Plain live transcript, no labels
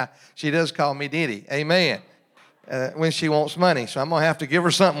She does call me Diddy. Amen. When she wants money. So I'm going to have to give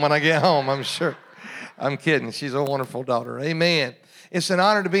her something when I get home, I'm sure. I'm kidding. She's a wonderful daughter. Amen. It's an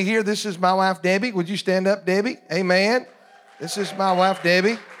honor to be here. This is my wife, Debbie. Would you stand up, Debbie? Amen. This is my wife,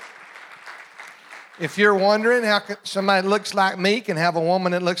 Debbie. If you're wondering how somebody that looks like me can have a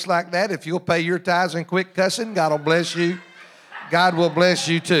woman that looks like that, if you'll pay your tithes and quit cussing, God will bless you. God will bless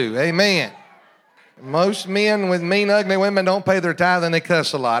you too. Amen. Most men with mean, ugly women don't pay their tithe and they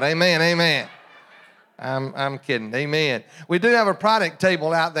cuss a lot. Amen, amen. I'm kidding. Amen. We do have a product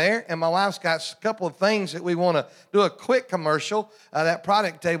table out there, and my wife's got a couple of things that we want to do a quick commercial. That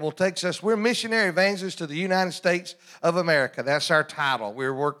product table takes us, we're missionary evangelists to the United States of America. That's our title. We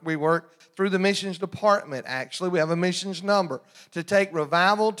work through the missions department, actually. We have a missions number to take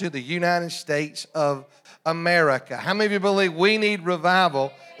revival to the United States of America. How many of you believe we need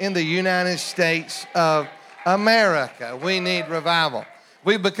revival in the United States of America? We need revival.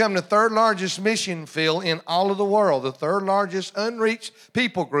 We've become the third largest mission field in all of the world. The third largest unreached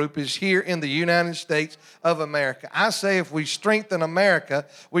people group is here in the United States of America. I say if we strengthen America,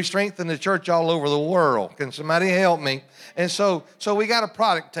 we strengthen the church all over the world. Can somebody help me? And so we got a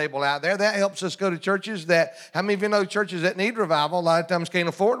product table out there. That helps us go to churches that, how many of you know churches that need revival, a lot of times can't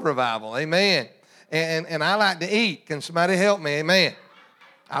afford revival? Amen. And I like to eat. Can somebody help me? Amen.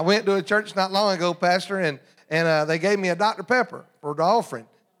 I went to a church not long ago, Pastor, and they gave me a Dr. Pepper for the offering.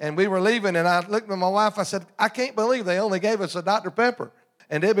 And we were leaving, and I looked at my wife. I said, I can't believe they only gave us a Dr. Pepper.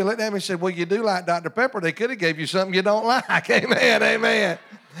 And Debbie looked at me and said, well, you do like Dr. Pepper. They could have gave you something you don't like. Amen, amen.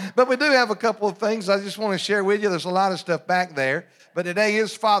 But we do have a couple of things I just want to share with you. There's a lot of stuff back there. But today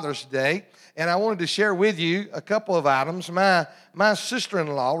is Father's Day, and I wanted to share with you a couple of items. My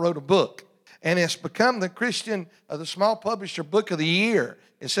sister-in-law wrote a book, and it's become the the small publisher book of the year.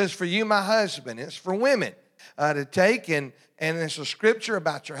 It says, For You, My Husband. It's for women to take, and it's a scripture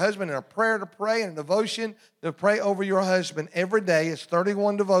about your husband and a prayer to pray and a devotion to pray over your husband every day. It's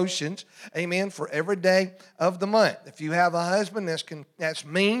 31 devotions, amen, for every day of the month. If you have a husband that's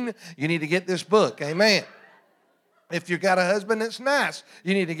mean, you need to get this book, amen. If you've got a husband that's nice,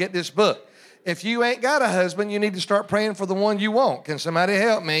 you need to get this book. If you ain't got a husband, you need to start praying for the one you want. Can somebody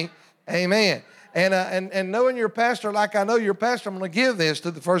help me? Amen. And knowing your pastor like I know your pastor, I'm going to give this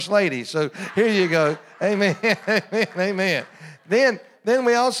to the first lady. So here you go. Amen. Amen. Amen. Then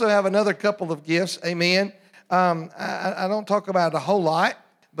we also have another couple of gifts. Amen. I don't talk about it a whole lot,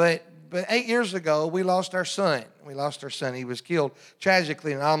 but 8 years ago, we lost our son. He was killed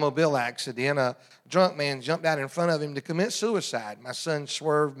tragically in an automobile accident. A drunk man jumped out in front of him to commit suicide. My son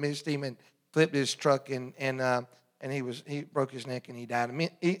swerved, missed him, and flipped his truck, and he broke his neck and he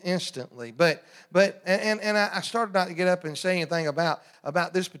died instantly. But I started not to get up and say anything about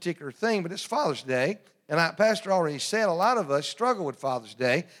this particular thing, but it's Father's Day. And Pastor already said a lot of us struggle with Father's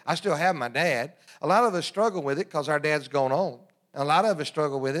Day. I still have my dad. A lot of us struggle with it because our dad's gone on. And a lot of us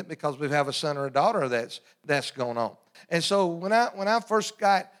struggle with it because we have a son or a daughter that's gone on. And so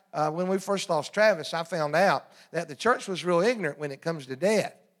when we first lost Travis, I found out that the church was real ignorant when it comes to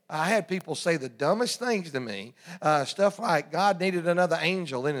death. I had people say the dumbest things to me, stuff like God needed another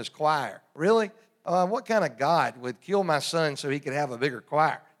angel in his choir. Really? What kind of God would kill my son so he could have a bigger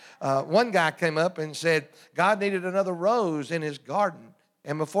choir? One guy came up and said, God needed another rose in his garden.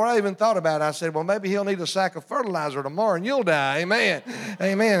 And before I even thought about it, I said, well, maybe he'll need a sack of fertilizer tomorrow and you'll die. Amen.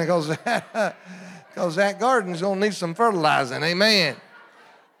 Amen. Because that garden's going to need some fertilizing. Amen.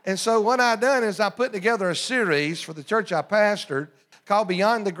 And so what I done is I put together a series for the church I pastored called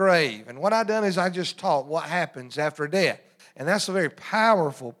Beyond the Grave. And what I done is I just taught what happens after death. And that's a very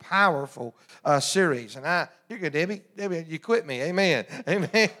powerful, powerful series. And you're good, Debbie. Debbie, you quit me. Amen.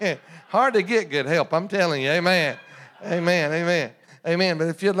 Amen. Hard to get good help, I'm telling you. Amen. Amen. Amen. Amen. But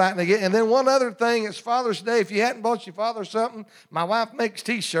if you'd like to get, and then one other thing, it's Father's Day. If you hadn't bought your father something, my wife makes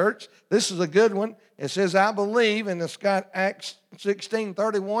T-shirts. This is a good one. It says, I believe, and it's got Acts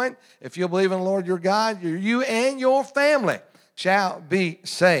 16:31. If you believe in the Lord your God, you and your family shall be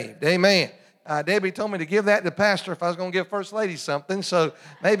saved. Amen. Debbie told me to give that to the pastor if I was going to give First Lady something, so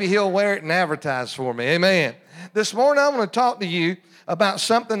maybe he'll wear it and advertise for me. Amen. This morning I'm going to talk to you about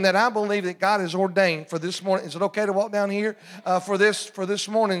something that I believe that God has ordained for this morning. Is it okay to walk down here for this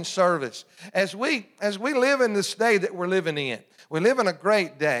morning's service? As we live in this day that we're living in, we live in a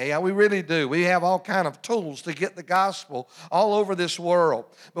great day. We really do. We have all kind of tools to get the gospel all over this world.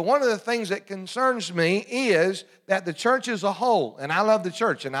 But one of the things that concerns me is that the church as a whole, and I love the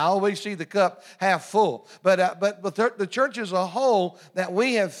church, and I always see the cup half full, but the church as a whole, that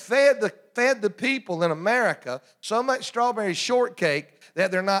we have fed the people in America so much strawberry shortcake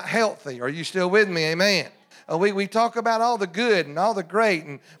that they're not healthy. Are you still with me? Amen. We talk about all the good and all the great.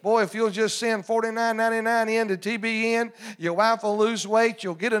 And boy, if you'll just send $49.99 into TBN, your wife will lose weight,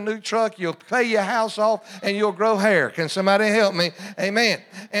 you'll get a new truck, you'll pay your house off, and you'll grow hair. Can somebody help me? Amen.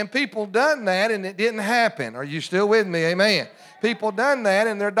 And people done that and it didn't happen. Are you still with me? Amen. People done that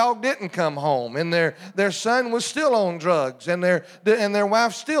and their dog didn't come home and their son was still on drugs and their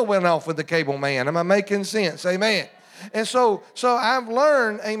wife still went off with the cable man. Am I making sense? Amen. And so I've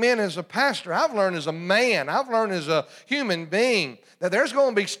learned, amen, as a pastor, I've learned as a man, I've learned as a human being that there's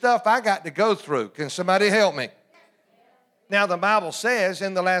going to be stuff I got to go through. Can somebody help me? Now the Bible says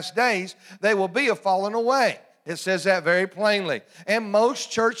in the last days they will be a falling away. It says that very plainly. And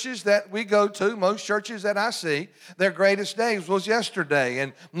most churches that we go to, most churches that I see, their greatest days was yesterday.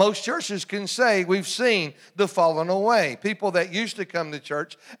 And most churches can say we've seen the falling away. People that used to come to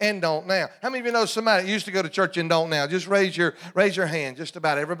church and don't now. How many of you know somebody that used to go to church and don't now? Just raise your hand. Just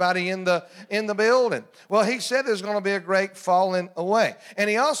about everybody in the building. Well, he said there's going to be a great falling away. And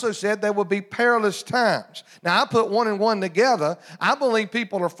he also said there will be perilous times. Now, I put one and one together. I believe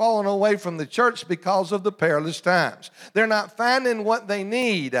people are falling away from the church because of the perilous times. They're not finding what they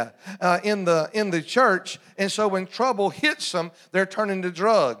need in the church, and so when trouble hits them, they're turning to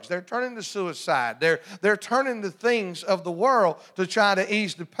drugs. They're turning to suicide. They're turning to things of the world to try to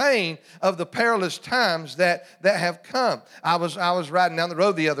ease the pain of the perilous times that have come. I was riding down the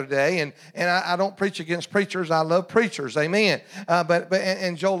road the other day, and I don't preach against preachers. I love preachers, amen. But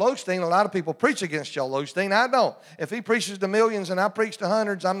Joel Osteen, a lot of people preach against Joel Osteen. I don't. If he preaches to millions and I preach to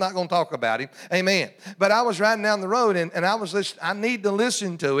hundreds, I'm not going to talk about him, amen. But I was riding down the road and I was listening. I need to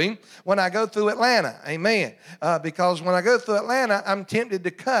listen to him when I go through Atlanta, amen. Because when I go through Atlanta, I'm tempted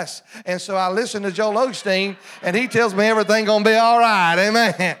to cuss, and so I listen to Joel Osteen, and he tells me everything's gonna be all right,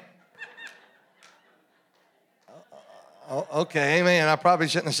 amen. Okay, amen. I probably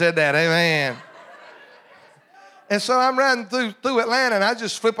shouldn't have said that, amen. And so I'm riding through Atlanta, and I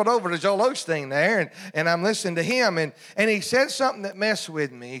just flip it over to Joel Osteen there, and I'm listening to him, and he said something that messed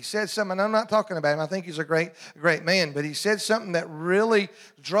with me. He said something, and I'm not talking about him. I think he's a great man, but he said something that really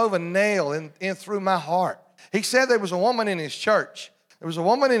drove a nail in through my heart. He said there was a woman in his church. There was a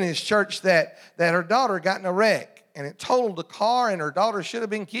woman in his church that her daughter got in a wreck, and it totaled the car, and her daughter should have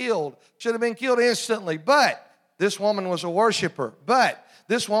been killed instantly. But this woman was a worshiper. But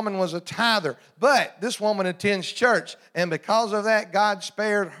this woman was a tither, but this woman attends church, and because of that, God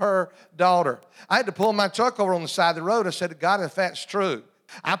spared her daughter. I had to pull my truck over on the side of the road. I said, God, if that's true,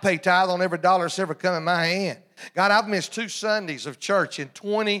 I pay tithe on every dollar that's ever come in my hand. God, I've missed 2 Sundays of church in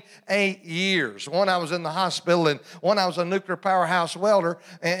 28 years. One, I was in the hospital, and one, I was a nuclear powerhouse welder,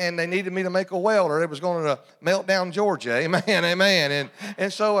 and they needed me to make a welder. It was going to melt down Georgia. Amen, amen.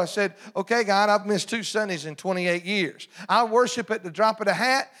 And so I said, okay, God, I've missed 2 Sundays in 28 years. I worship at the drop of a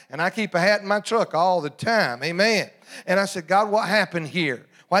hat, and I keep a hat in my truck all the time. Amen. And I said, God, what happened here?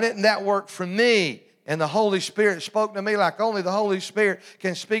 Why didn't that work for me? And the Holy Spirit spoke to me like only the Holy Spirit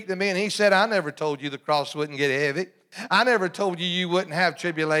can speak to me. And he said, I never told you the cross wouldn't get heavy. I never told you you wouldn't have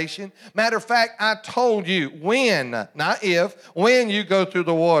tribulation. Matter of fact, I told you when, not if, when you go through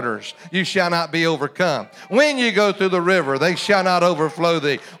the waters, you shall not be overcome. When you go through the river, they shall not overflow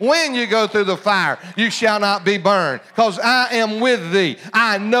thee. When you go through the fire, you shall not be burned. Because I am with thee.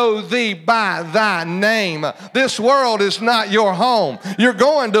 I know thee by thy name. This world is not your home. You're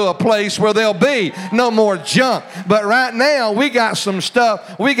going to a place where there'll be no more junk. But right now, we got some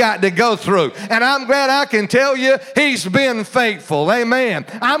stuff we got to go through. And I'm glad I can tell you, He's been faithful. Amen.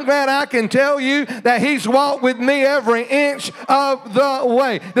 I'm glad I can tell you that He's walked with me every inch of the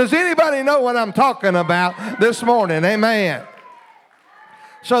way. Does anybody know what I'm talking about this morning? Amen.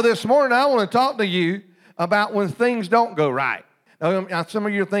 So this morning I want to talk to you about when things don't go right. Now, some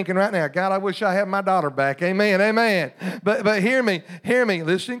of you are thinking right now, God, I wish I had my daughter back. Amen, amen. But hear me,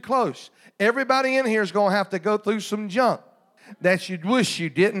 listen close. Everybody in here is going to have to go through some junk that you wish you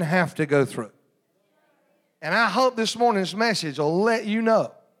didn't have to go through. And I hope this morning's message will let you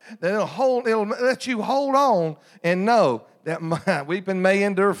know, that it'll let you hold on and know that weeping may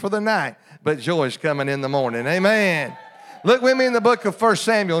endure for the night, but joy's coming in the morning. Amen. Look with me in the book of 1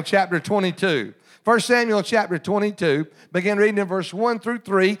 Samuel chapter 22. 1 Samuel chapter 22, begin reading in verse 1 through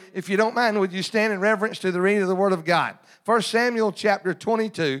 3. If you don't mind, would you stand in reverence to the reading of the Word of God? 1 Samuel chapter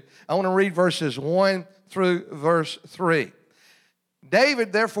 22, I want to read verses 1 through verse 3.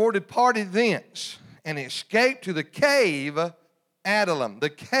 David therefore departed thence and escaped to the cave Adullam.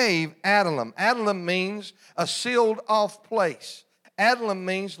 The cave Adullam. Adullam means a sealed off place. Adullam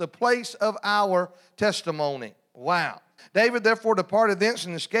means the place of our testimony. Wow. David therefore departed thence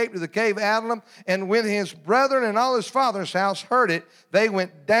and escaped to the cave Adullam, and when his brethren and all his father's house heard it, they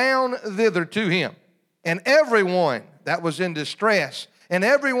went down thither to him. and everyone that was in distress, and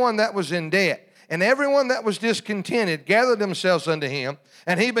everyone that was in debt, and everyone that was discontented gathered themselves unto him,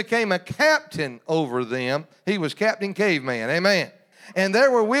 and he became a captain over them. He was Captain Caveman, amen. And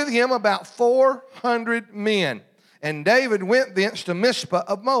there were with him about 400 men. And David went thence to Mizpah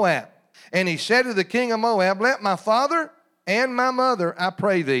of Moab. And he said to the king of Moab, let my father and my mother, I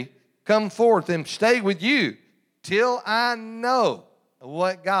pray thee, come forth and stay with you till I know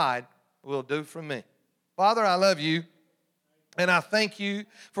what God will do for me. Father, I love you, and I thank you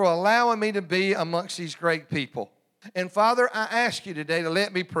for allowing me to be amongst these great people. And Father, I ask you today to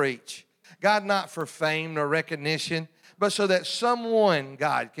let me preach. God, not for fame nor recognition, but so that someone,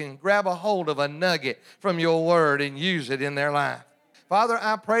 God, can grab a hold of a nugget from your word and use it in their life. Father,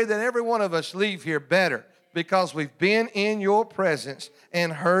 I pray that every one of us leave here better because we've been in your presence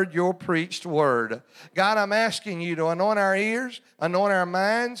and heard your preached word. God, I'm asking you to anoint our ears, anoint our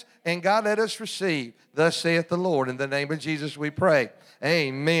minds, and God, let us receive. Thus saith the Lord. In the name of Jesus we pray.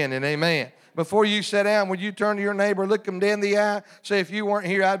 Amen and amen. Before you sit down, would you turn to your neighbor, look them dead in the eye, say, if you weren't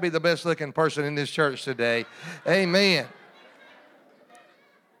here, I'd be the best looking person in this church today. Amen.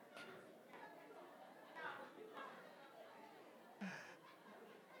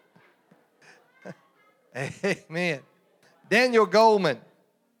 Amen. Daniel Goleman,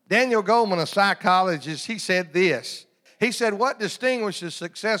 a psychologist, he said this. He said, what distinguishes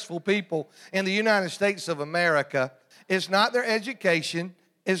successful people in the United States of America is not their education,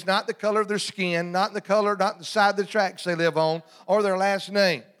 is not the color of their skin, not the side of the tracks they live on, or their last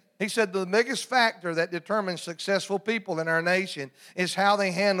name. He said the biggest factor that determines successful people in our nation is how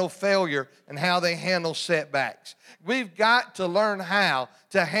they handle failure and how they handle setbacks. We've got to learn how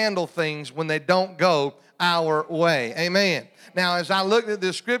to handle things when they don't go our way. Amen. Now, as I looked at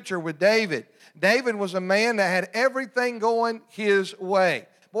this scripture with David, David was a man that had everything going his way.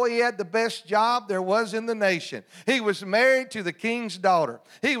 Boy, he had the best job there was in the nation. He was married to the king's daughter.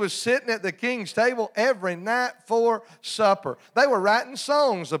 He was sitting at the king's table every night for supper. They were writing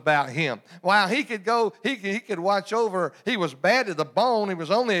songs about him. Wow, he could go, he could watch over. He was bad to the bone. He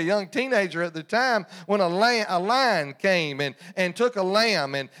was only a young teenager at the time when a lion came and took a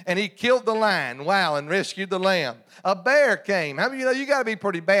lamb, and he killed the lion, wow, and rescued the lamb. A bear came. How many of you know you got to be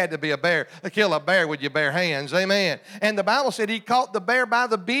pretty bad to be a bear, to kill a bear with your bare hands? Amen. And the Bible said he caught the bear by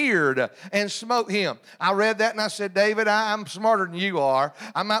the beard and smote him. I read that and I said, David, I'm smarter than you are.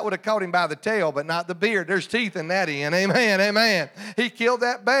 I might would have caught him by the tail, but not the beard. There's teeth in that end. Amen. Amen. He killed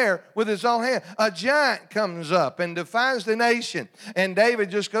that bear with his own hand. A giant comes up and defies the nation. And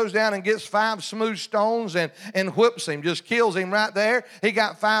David just goes down and gets 5 smooth stones and whips him, just kills him right there. He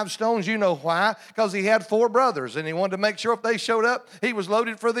got 5 stones. You know why? Because he had 4 brothers and he wanted to make sure if they showed up, he was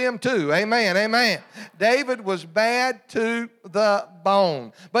loaded for them too. Amen. Amen. David was bad to the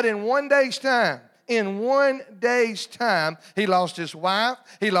bone. But in one day's time, he lost his wife,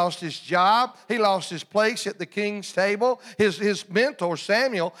 he lost his job, he lost his place at the king's table. His mentor,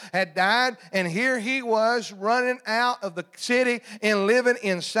 Samuel, had died, and here he was running out of the city and living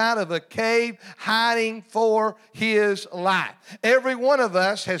inside of a cave, hiding for his life. Every one of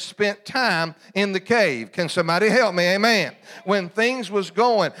us has spent time in the cave. Can somebody help me? Amen. When things was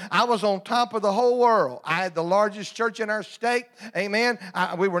going, I was on top of the whole world. I had the largest church in our state. Amen.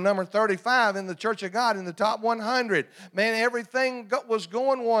 We were number 35 in the Church of God in the top 100. Man, everything was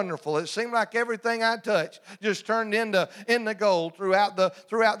going wonderful. It seemed like everything I touched just turned into gold throughout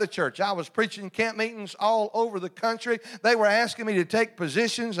the church. I was preaching camp meetings all over the country. They were asking me to take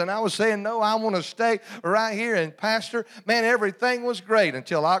positions, and I was saying, no, I want to stay right here and pastor. Man, everything was great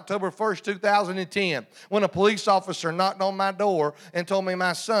until October 1st, 2010, when a police officer knocked on my door and told me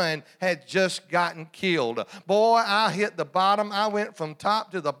my son had just gotten killed. Boy, I hit the bottom. I went from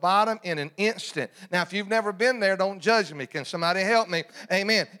top to the bottom in an instant. Now, if you've never been there, don't judge me. Can somebody help me?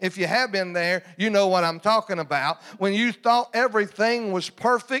 Amen. If you have been there, you know what I'm talking about. When you thought everything was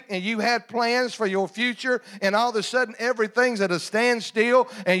perfect and you had plans for your future, and all of a sudden everything's at a standstill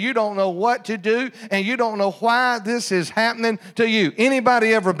and you don't know what to do and you don't know why this is happening to you.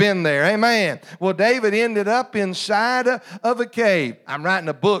 Anybody ever been there? Amen. Well, David ended up inside of a cave. I'm writing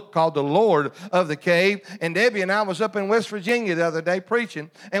a book called The Lord of the Cave, and Debbie and I was up in West Virginia the other day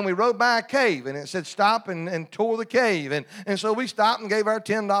preaching, and we rode by a cave, and it said stop and tour the cave. And so we stopped and gave our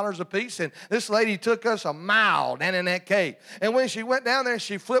 $10 a piece, and this lady took us a mile down in that cave. And when she went down there,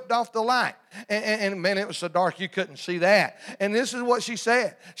 she flipped off the light. And man, it was so dark you couldn't see that. And this is what she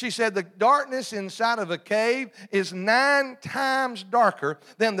said. She said the darkness inside of a cave is 9 times darker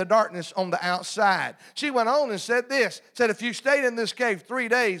than the darkness on the outside. She went on and said this, said if you stayed in this cave 3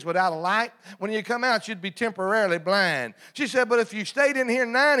 days without a light, when you come out you'd be temporarily blind. She said, but if you stayed in here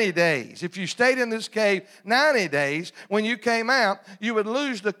 90 days, if you stayed in this cave 90 days, when you came out, you would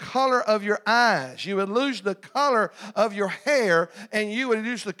lose the color of your eyes. You would lose the color of your hair, and you would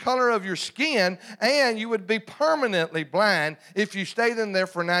lose the color of your skin, and you would be permanently blind if you stayed in there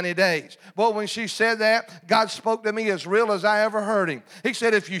for 90 days. Well, when she said that, God spoke to me as real as I ever heard him. He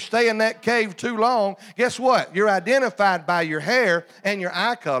said, if you stay in that cave too long, guess what? You're identified by your hair and your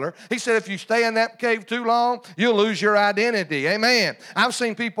eye color. He said, if you stay in that cave too long, you'll lose your identity. Amen. I've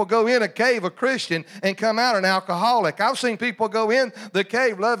seen people go in a cave, a Christian, and come out an alcoholic. I've seen people go in the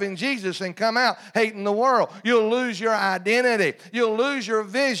cave loving Jesus and come out hating the world. You'll lose your identity. You'll lose your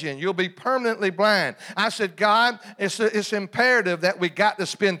vision. You'll be permanently blind. I said, God, it's imperative that we got to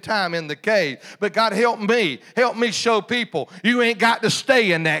spend time in the cave. But God, help me show people you ain't got to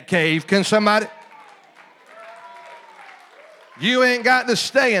stay in that cave. Can somebody? You ain't got to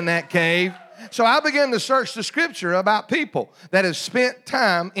stay in that cave. So I began to search the scripture about people that have spent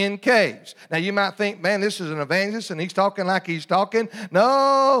time in caves. Now you might think, man, this is an evangelist and he's talking like he's talking.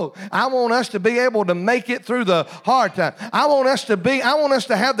 No, I want us to be able to make it through the hard time. I want us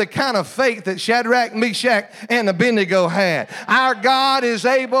to have the kind of faith that Shadrach, Meshach, and Abednego had. Our God is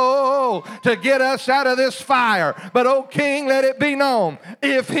able to get us out of this fire. But, oh King, let it be known,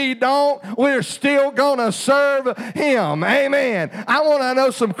 if he don't, we're still going to serve him. Amen. I want to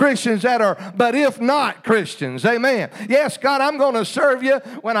know some Christians that are but if not Christians. Amen. Yes, God, I'm going to serve you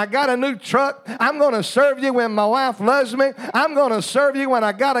when I got a new truck. I'm going to serve you when my wife loves me. I'm going to serve you when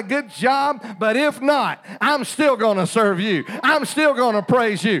I got a good job. But if not, I'm still going to serve you. I'm still going to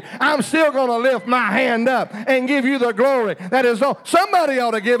praise you. I'm still going to lift my hand up and give you the glory that is on. Somebody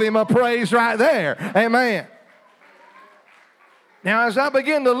ought to give him a praise right there. Amen. Now, as I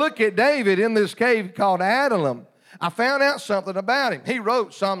begin to look at David in this cave called Adullam, I found out something about him. He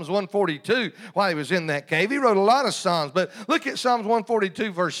wrote Psalms 142 while he was in that cave. He wrote a lot of Psalms, but look at Psalms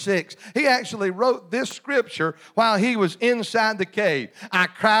 142, verse 6. He actually wrote this scripture while he was inside the cave. I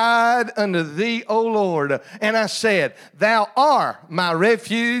cried unto thee, O Lord, and I said, thou art my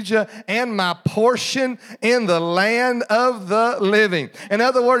refuge and my portion in the land of the living. In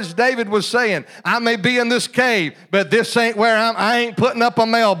other words, David was saying, I may be in this cave, but this ain't where I ain't putting up a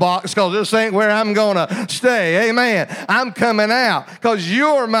mailbox because this ain't where I'm going to stay. Amen. I'm coming out because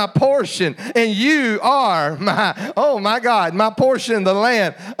you're my portion and you are my, oh my God, my portion in the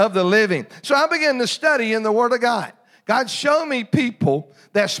land of the living. So I began to study in the Word of God. God showed me people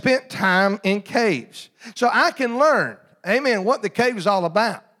that spent time in caves so I can learn, amen, what the cave is all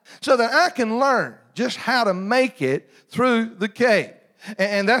about, so that I can learn just how to make it through the cave.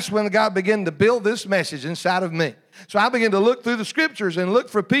 And that's when God began to build this message inside of me. So I began to look through the scriptures and look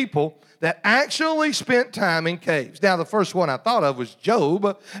for people that actually spent time in caves. Now, the first one I thought of was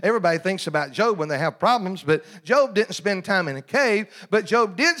Job. Everybody thinks about Job when they have problems, but Job didn't spend time in a cave, but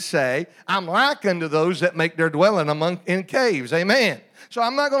Job did say, I'm like unto those that make their dwelling in caves. Amen. So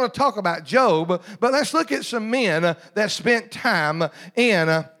I'm not going to talk about Job, but let's look at some men that spent time in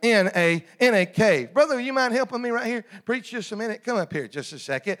a cave. Brother, you mind helping me right here? Preach just a minute. Come up here just a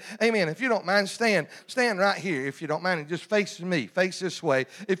second. Amen. If you don't mind, stand right here if you don't mind, and just face me. Face this way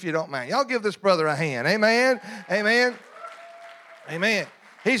if you don't mind. Y'all give this brother a hand. Amen. Amen. Amen.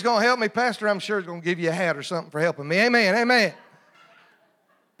 He's going to help me. Pastor, I'm sure he's going to give you a hat or something for helping me. Amen. Amen.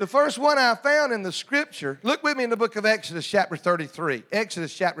 The first one I found in the scripture, look with me in the book of Exodus chapter 33.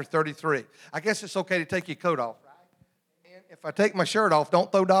 Exodus chapter 33. I guess it's okay to take your coat off, right? And if I take my shirt off,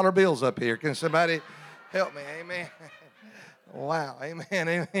 don't throw dollar bills up here. Can somebody help me? Amen. Wow. Amen.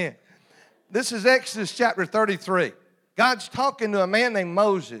 Amen. This is Exodus chapter 33. God's talking to a man named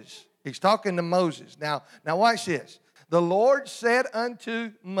Moses. He's talking to Moses. Now watch this. The Lord said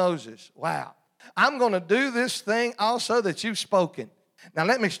unto Moses, wow, I'm going to do this thing also that you've spoken. Now,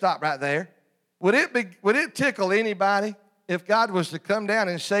 let me stop right there. Would it tickle anybody if God was to come down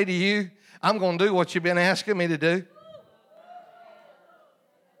and say to you, I'm going to do what you've been asking me to do?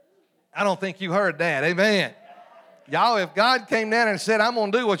 I don't think you heard that. Amen. Y'all, if God came down and said, I'm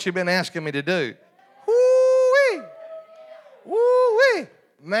going to do what you've been asking me to do, woo-wee, woo-wee,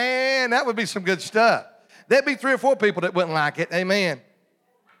 man, that would be some good stuff. There'd be 3 or 4 people that wouldn't like it. Amen.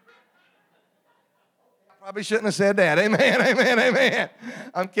 Probably shouldn't have said that. Amen, amen, amen.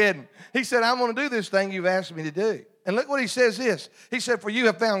 I'm kidding. He said, I'm going to do this thing you've asked me to do. And look what he says this. He said, for you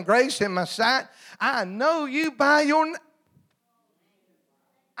have found grace in my sight. I know you by your name.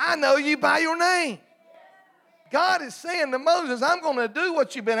 I know you by your name. God is saying to Moses, I'm going to do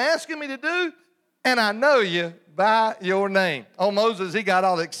what you've been asking me to do, and I know you by your name. Oh, Moses, he got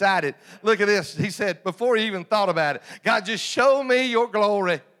all excited. Look at this. He said, before he even thought about it, God, just show me your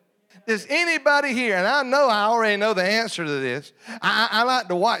glory. Does anybody here, and I know I already know the answer to this, I like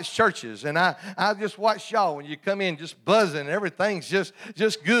to watch churches, and I just watch y'all when you come in just buzzing, everything's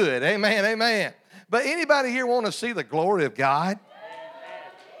just good. Amen, amen. But anybody here want to see the glory of God?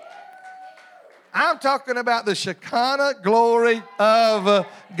 I'm talking about the Shekinah glory of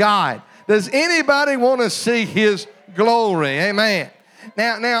God. Does anybody want to see His glory? Amen.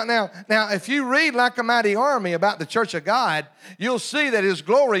 Now, if you read like a mighty army about the church of God, you'll see that His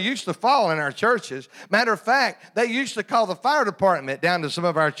glory used to fall in our churches. Matter of fact, they used to call the fire department down to some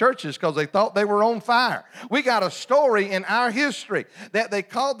of our churches because they thought they were on fire. We got a story in our history that they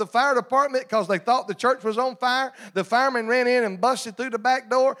called the fire department because they thought the church was on fire. The firemen ran in and busted through the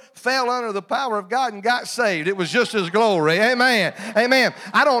back door, fell under the power of God, and got saved. It was just His glory. Amen. Amen.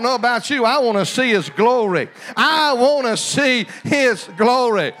 I don't know about you. I want to see His glory. I want to see His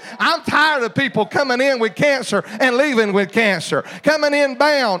glory. I'm tired of people coming in with cancer and leaving with cancer, coming in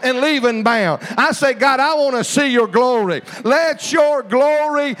bound and leaving bound. I say, God, I want to see your glory. Let your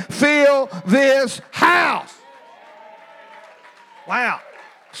glory fill this house. Wow.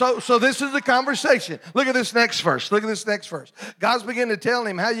 So this is the conversation. Look at this next verse. Look at this next verse. God's beginning to tell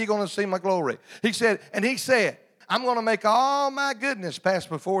him, how are you going to see my glory? He said, I'm going to make all my goodness pass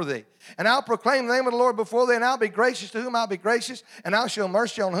before thee. And I'll proclaim the name of the Lord before thee, and I'll be gracious to whom I'll be gracious, and I'll show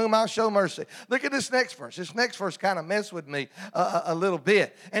mercy on whom I'll show mercy. Look at this next verse. This next verse kind of messed with me a little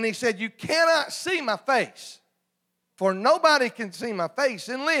bit. And he said, you cannot see my face, for nobody can see my face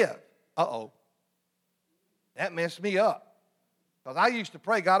and live. Uh-oh. That messed me up. Because I used to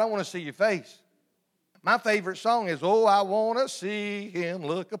pray, God, I want to see your face. My favorite song is, oh, I want to see him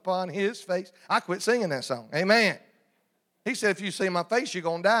look upon his face. I quit singing that song. Amen. He said, if you see my face, you're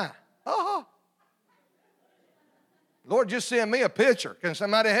going to die. Oh. Lord, just send me a picture. Can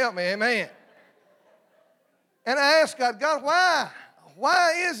somebody help me? Amen. And I asked God, why?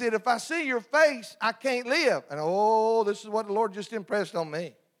 Why is it if I see your face, I can't live? And oh, this is what the Lord just impressed on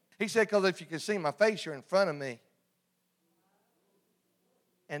me. He said, because if you can see my face, you're in front of me.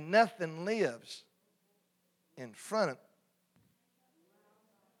 And nothing lives in front of me.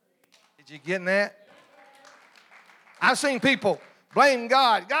 Did you get that? I've seen people blame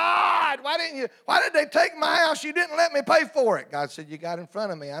God. God, why did they take my house? You didn't let me pay for it. God said, you got in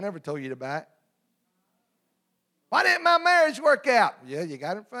front of me. I never told you to buy it. Why didn't my marriage work out? Yeah, you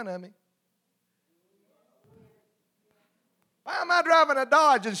got in front of me. Why am I driving a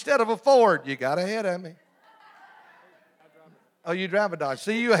Dodge instead of a Ford? You got ahead of me. Oh, you drive a Dodge.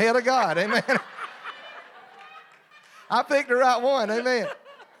 See, you ahead of God. Amen. I picked the right one. Amen.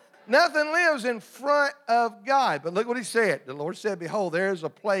 Nothing lives in front of God. But look what he said. The Lord said, behold, there is a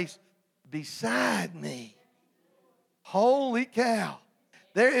place beside me. Holy cow.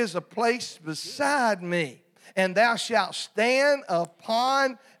 There is a place beside me. And thou shalt stand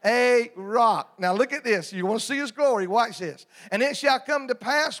upon a rock. Now look at this. You want to see his glory? Watch this. And it shall come to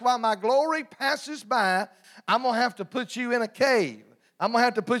pass while my glory passes by, I'm going to have to put you in a cave. I'm going to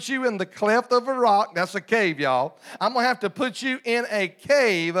have to put you in the cleft of a rock. That's a cave, y'all. I'm going to have to put you in a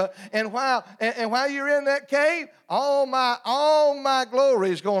cave. And while you're in that cave, all my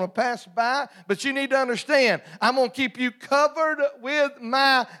glory is going to pass by. But you need to understand, I'm going to keep you covered with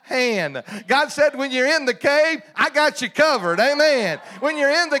my hand. God said, when you're in the cave, I got you covered. Amen. When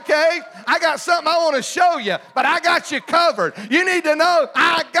you're in the cave, I got something I want to show you, but I got you covered. You need to know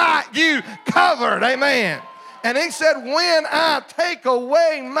I got you covered. Amen. And he said, when I take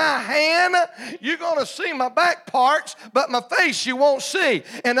away my hand, you're going to see my back parts, but my face you won't see.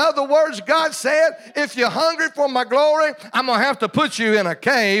 In other words, God said, if you're hungry for my glory, I'm going to have to put you in a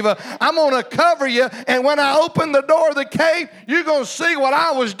cave. I'm going to cover you, and when I open the door of the cave, you're going to see what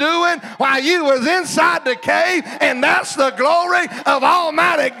I was doing while you was inside the cave, and that's the glory of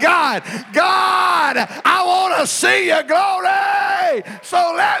Almighty God. God, I want to see your glory.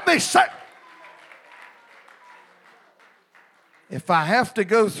 So let me say, if I have to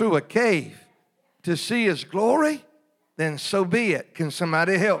go through a cave to see his glory, then so be it. Can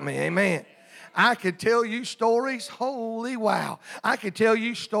somebody help me? Amen. I could tell you stories, holy wow. I could tell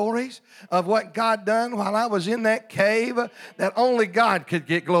you stories of what God done while I was in that cave that only God could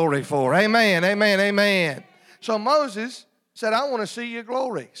get glory for. Amen, amen, amen. So Moses said, I want to see your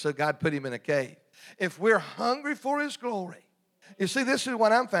glory. So God put him in a cave. If we're hungry for his glory, you see, this is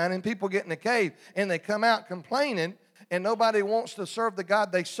what I'm finding. People get in the cave and they come out complaining, and nobody wants to serve the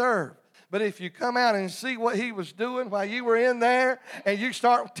God they serve. But if you come out and see what he was doing while you were in there and you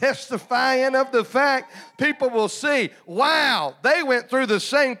start testifying of the fact, people will see, wow, they went through the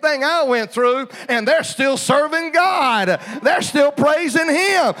same thing I went through and they're still serving God. They're still praising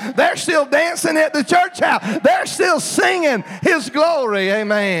him. They're still dancing at the church house. They're still singing his glory.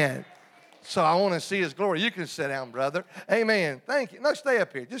 Amen. So I want to see his glory. You can sit down, brother. Amen. Thank you. No, stay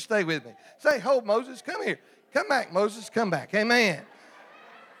up here. Just stay with me. Say, hold, Moses. Come here. Come back, Moses. Come back. Amen.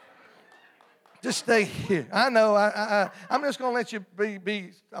 Just stay here. I know. I'm just going to let you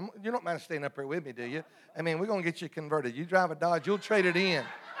be. You don't mind staying up here with me, do you? I mean, we're going to get you converted. You drive a Dodge, you'll trade it in.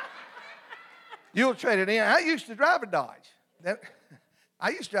 You'll trade it in. I used to drive a Dodge. Then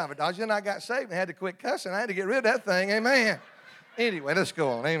I got saved and had to quit cussing. I had to get rid of that thing. Amen. Anyway, let's go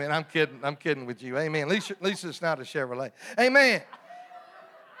on. Amen. I'm kidding. I'm kidding with you. Amen. At least it's not a Chevrolet. Amen.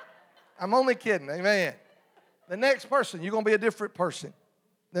 I'm only kidding. Amen. The next person, you're going to be a different person.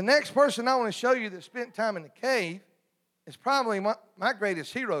 The next person I want to show you that spent time in the cave is probably my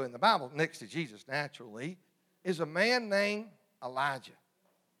greatest hero in the Bible, next to Jesus naturally, is a man named Elijah.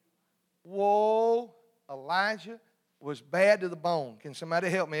 Whoa, Elijah was bad to the bone. Can somebody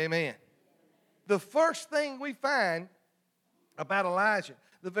help me? Amen. The first thing we find about Elijah,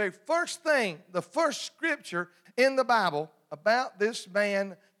 the very first thing, the first scripture in the Bible about this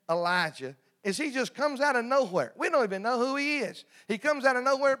man Elijah is he just comes out of nowhere. We don't even know who he is. He comes out of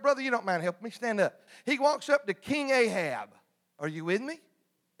nowhere. Brother, you don't mind helping me? Stand up. He walks up to King Ahab. Are you with me?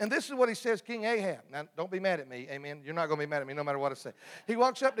 And this is what he says, King Ahab. Now, don't be mad at me. Amen. You're not going to be mad at me no matter what I say. He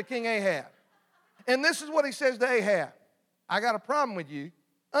walks up to King Ahab. And this is what he says to Ahab. I got a problem with you.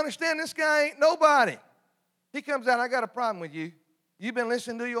 Understand, this guy ain't nobody. He comes out, I got a problem with you. You've been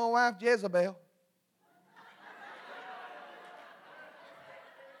listening to your wife, Jezebel.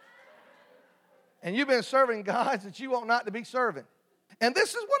 And you've been serving gods that you ought not to be serving. And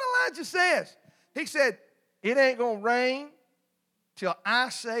this is what Elijah says. He said, it ain't going to rain till I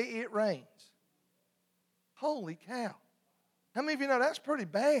say it rains. Holy cow. How many of you know that's pretty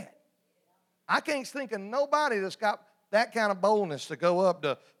bad? I can't think of nobody that's got that kind of boldness to go up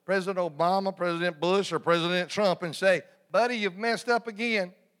to President Obama, President Bush, or President Trump and say, buddy, you've messed up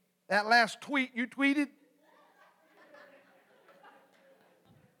again. That last tweet you tweeted,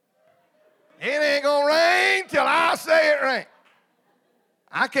 it ain't going to rain till I say it rain.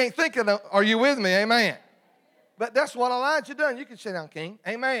 I can't think of them. Are you with me? Amen. But that's what Elijah done. You can sit down, King.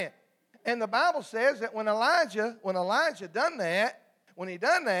 Amen. And the Bible says that when Elijah done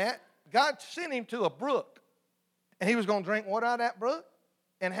that, God sent him to a brook. And he was going to drink water out of that brook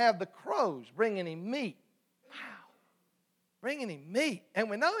and have the crows bringing him meat. Wow. Bringing him meat. And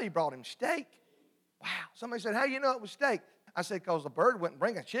we know he brought him steak. Wow. Somebody said, how do you know it was steak? I said, because the bird wouldn't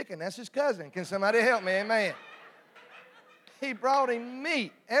bring a chicken. That's his cousin. Can somebody help me? Amen. He brought him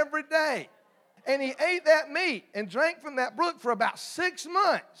meat every day. And he ate that meat and drank from that brook for about 6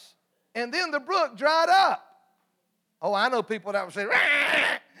 months. And then the brook dried up. Oh, I know people that would say,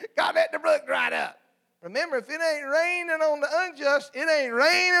 God, let the brook dried up. Remember, if it ain't raining on the unjust, it ain't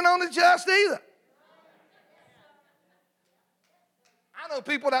raining on the just either. I know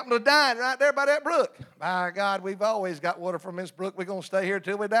people that would have died right there by that brook. By God, we've always got water from this brook. We're going to stay here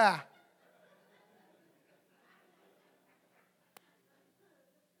till we die.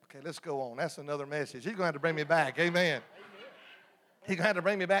 Okay, let's go on. That's another message. He's going to have to bring me back. Amen. He's going to have to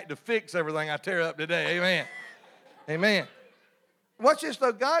bring me back to fix everything I tear up today. Amen. Amen. Watch this,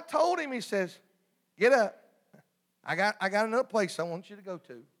 though. God told him, he says, get up. I got another place I want you to go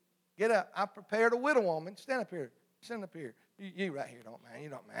to. Get up. I prepared a widow woman. Stand up here. Stand up here. You right here, don't mind. You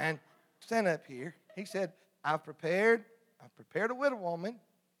don't mind. Stand up here. He said, I've prepared a widow woman.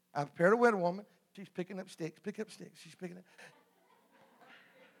 I've prepared a widow woman. She's picking up sticks. Pick up sticks. She's picking up.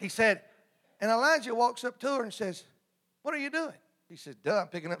 He said, and Elijah walks up to her and says, what are you doing? He says, duh, I'm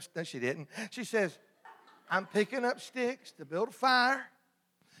picking up. No, she didn't. She says, I'm picking up sticks to build a fire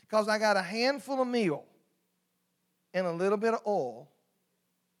because I got a handful of meal and a little bit of oil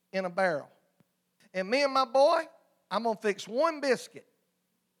in a barrel. And me and my boy, I'm going to fix one biscuit.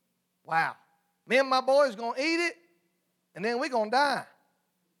 Wow. Me and my boy's going to eat it, and then we're going to die.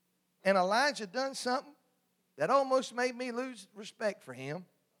 And Elijah done something that almost made me lose respect for him.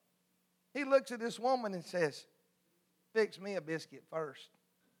 He looks at this woman and says, fix me a biscuit first.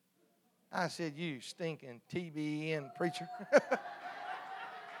 I said, you stinking TBN preacher.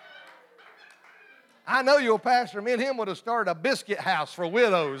 I know you're a pastor. Me and him would have started a biscuit house for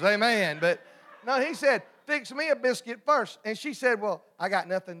widows. Amen. But no, he said, fix me a biscuit first. And she said, well, I got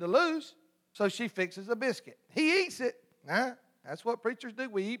nothing to lose. So she fixes a biscuit. He eats it. Nah, that's what preachers do.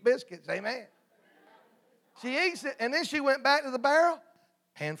 We eat biscuits. Amen. She eats it. And then she went back to the barrel.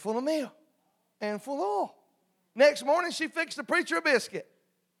 Handful of meal. handful of oil. Next morning, she fixed the preacher a biscuit.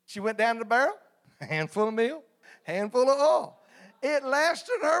 She went down to the barrel, a handful of meal, handful of oil. It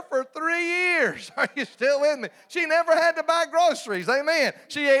lasted her for 3 years. Are you still with me? She never had to buy groceries. Amen.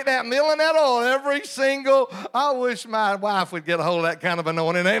 She ate that meal and that oil every single. I wish my wife would get a hold of that kind of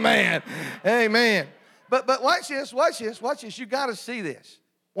anointing. Amen. Amen. But watch this, watch this, watch this. You got to see this.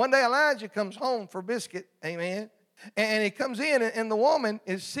 One day Elijah comes home for biscuit. Amen. And he comes in, and the woman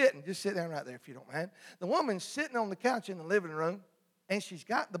is sitting. Just sit down right there if you don't mind. The woman's sitting on the couch in the living room, and she's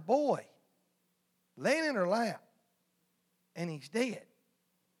got the boy laying in her lap. And he's dead.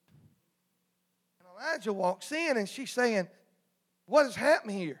 And Elijah walks in, and she's saying, what has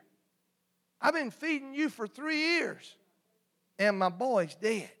happened here? I've been feeding you for 3 years, and my boy's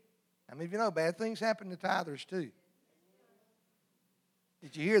dead. I mean, if you know, bad things happen to tithers too.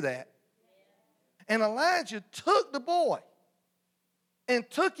 Did you hear that? And Elijah took the boy and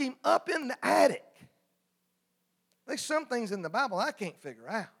took him up in the attic. There's some things in the Bible I can't figure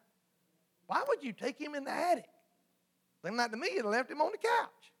out. Why would you take him in the attic? Then not to me, it left him on the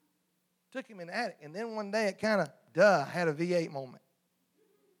couch. Took him in the attic. And then one day it kind of, had a V8 moment.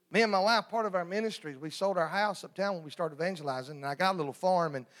 Me and my wife, part of our ministry, we sold our house uptown when we started evangelizing. And I got a little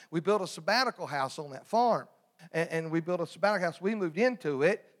farm, and we built a sabbatical house on that farm. And we built a sabbatical house. We moved into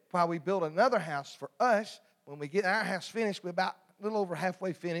it while we built another house for us. When we get our house finished, we're about a little over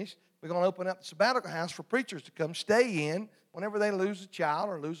halfway finished. We're going to open up the sabbatical house for preachers to come stay in whenever they lose a child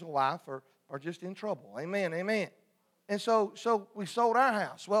or lose a wife or just in trouble. Amen, amen. And so we sold our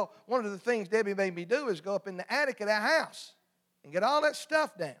house. Well, one of the things Debbie made me do is go up in the attic of that house and get all that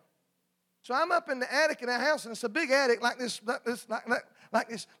stuff down. So I'm up in the attic of that house, and it's a big attic like this.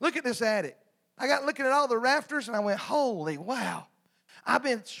 Look at this attic. I got looking at all the rafters, and I went, holy wow. I've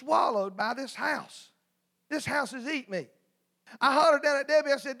been swallowed by this house. This house has eaten me. I hollered down at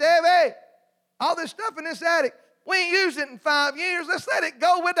Debbie. I said, Debbie, all this stuff in this attic, we ain't used it in 5 years. Let's let it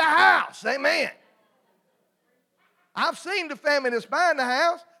go with the house. Amen. I've seen the family that's buying the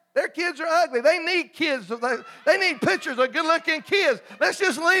house. Their kids are ugly. They need kids. They need pictures of good-looking kids. Let's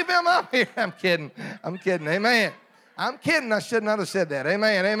just leave them up here. I'm kidding. Amen. I'm kidding. I should not have said that.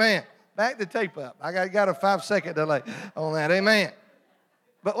 Amen. Amen. Back the tape up. I got a 5-second delay on that. Amen.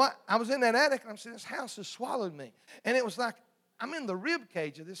 But I was in that attic, and I'm saying, this house has swallowed me. And it was like, I'm in the rib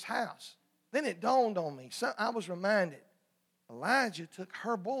cage of this house. Then it dawned on me. So I was reminded, Elijah took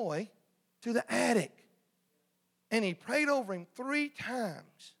her boy to the attic. And he prayed over him 3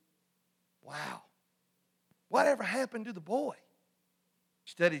 times. Wow. Whatever happened to the boy?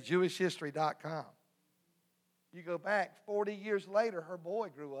 Study JewishHistory.com. You go back 40 years later, her boy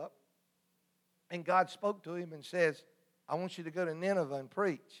grew up. And God spoke to him and says, I want you to go to Nineveh and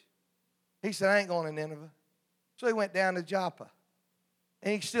preach. He said, I ain't going to Nineveh. So he went down to Joppa.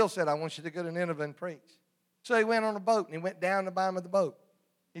 And he still said, I want you to go to Nineveh and preach. So he went on a boat, and he went down the bottom of the boat.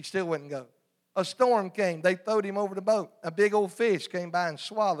 He still wouldn't go. A storm came. They throwed him over the boat. A big old fish came by and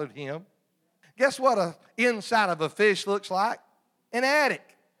swallowed him. Guess what the inside of a fish looks like? An attic.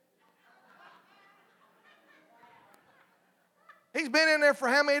 He's been in there for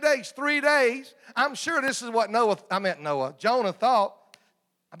how many days? 3 days. I'm sure this is what Jonah thought.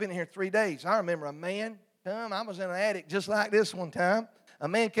 I've been here 3 days. I remember a man come. I was in an attic just like this one time. A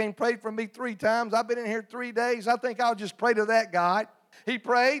man came, prayed for me 3 times. I've been in here 3 days. I think I'll just pray to that God. He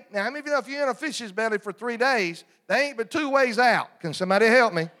prayed. Now, how many of you know if you're in a fish's belly for 3 days, there ain't but 2 ways out? Can somebody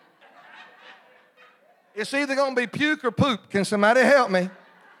help me? It's either going to be puke or poop. Can somebody help me?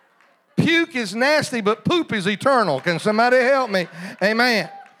 Puke is nasty, but poop is eternal. Can somebody help me? Amen.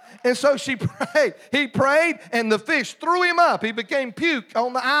 And so she prayed. He prayed, and the fish threw him up. He became puke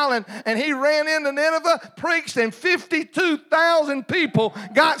on the island, and he ran into Nineveh, preached, and 52,000 people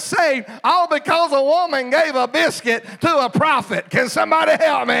got saved, all because a woman gave a biscuit to a prophet. Can somebody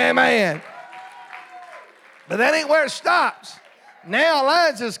help me? Amen. But that ain't where it stops. Now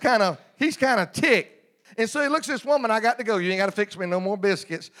Elijah's kind of ticked. And so he looks at this woman, I got to go. You ain't got to fix me no more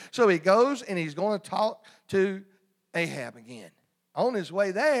biscuits. So he goes, and he's going to talk to Ahab again. On his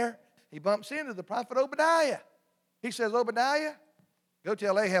way there, he bumps into the prophet Obadiah. He says, Obadiah, go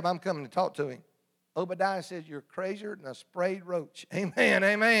tell Ahab I'm coming to talk to him. Obadiah says, you're crazier than a sprayed roach. Amen,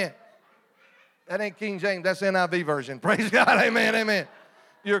 amen. That ain't King James, that's NIV version. Praise God, amen, amen.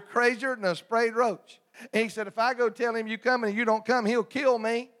 You're crazier than a sprayed roach. And he said, if I go tell him you come and you don't come, he'll kill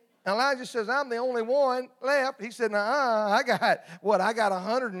me. And Elijah says, I'm the only one left. He said, I got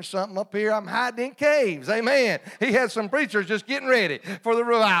 100 and something up here. I'm hiding in caves. Amen. He had some preachers just getting ready for the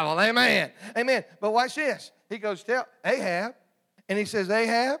revival. Amen. Amen. But watch this. He goes, tell Ahab. And he says,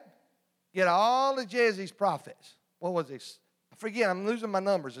 Ahab, get all of Jezebel's prophets. What was this? forget, I'm losing my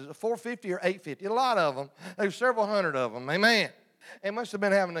numbers. Is it 450 or 850? A lot of them. There's several hundred of them. Amen. They must have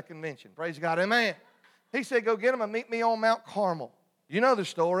been having a convention. Praise God. Amen. He said, go get them and meet me on Mount Carmel. You know the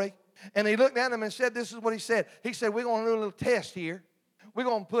story. And he looked at them and said, this is what he said. He said, we're going to do a little test here. We're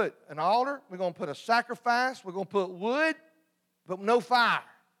going to put an altar. We're going to put a sacrifice. We're going to put wood, but no fire.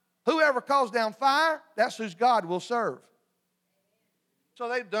 Whoever calls down fire, that's whose God will serve. So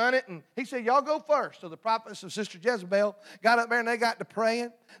they've done it, and he said, y'all go first. So the prophets of Sister Jezebel got up there, and they got to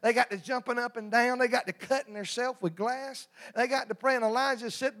praying. They got to jumping up and down. They got to cutting themselves with glass. They got to praying. Elijah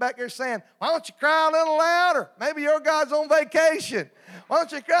sitting back there saying, why don't you cry a little louder? Maybe your God's on vacation. Why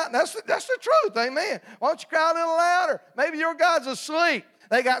don't you cry? That's the truth, amen. Why don't you cry a little louder? Maybe your God's asleep.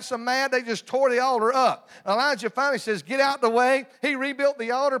 They got so mad, they just tore the altar up. Elijah finally says, get out the way. He rebuilt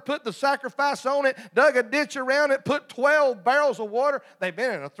the altar, put the sacrifice on it, dug a ditch around it, put 12 barrels of water. They've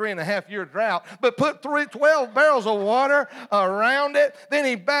been in a 3.5-year drought, but put 12 barrels of water around it. Then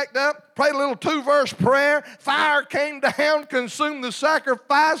he backed up, prayed a little 2-verse prayer. Fire came down, consumed the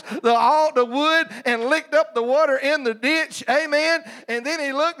sacrifice, the wood, and licked up the water in the ditch. Amen. And then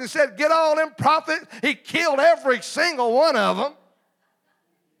he looked and said, get all them prophets. He killed every single one of them.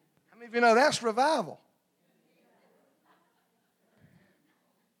 If you know, that's revival.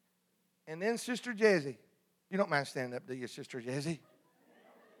 And then Sister Jezzy. You don't mind standing up, do you, Sister Jezzy?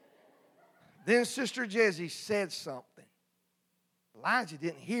 Then Sister Jezzy said something. Elijah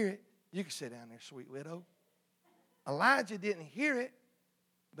didn't hear it. You can sit down there, sweet widow. Elijah didn't hear it,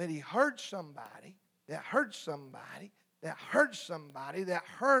 but he heard somebody that heard somebody that heard somebody that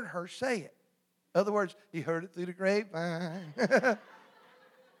heard her say it. In other words, he heard it through the grapevine.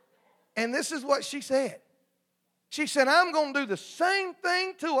 And this is what she said. She said, I'm going to do the same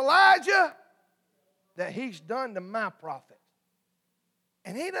thing to Elijah that he's done to my prophet.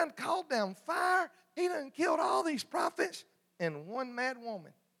 And he done called down fire. He done killed all these prophets. And one mad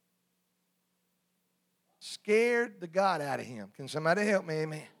woman scared the God out of him. Can somebody help me?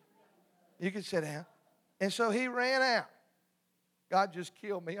 Amen. You can sit down. And so he ran out. God just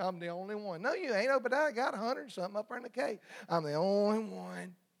killed me. I'm the only one. No, you ain't. Obadiah got 100-something up there in the cave. I'm the only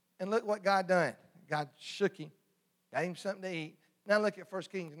one. And look what God done. God shook him, got him something to eat. Now look at 1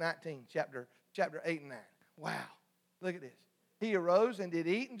 Kings 19, chapter 8 and 9. Wow. Look at this. He arose and did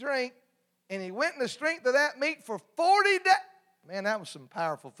eat and drink, and he went in the strength of that meat for 40 days. Man, that was some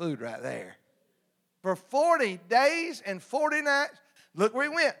powerful food right there. For 40 days and 40 nights. Look where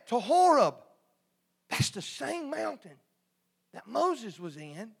he went. To Horeb. That's the same mountain that Moses was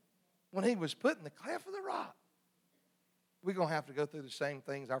in when he was put in the cleft of the rock. We're going to have to go through the same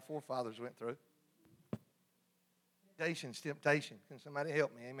things our forefathers went through. Temptation. Can somebody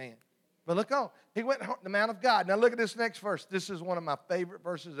help me? Amen. But look on. He went to the Mount of God. Now look at this next verse. This is one of my favorite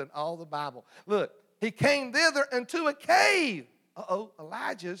verses in all the Bible. Look. He came thither into a cave.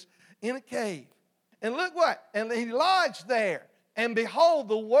 Elijah's in a cave. And look what. And he lodged there. And behold,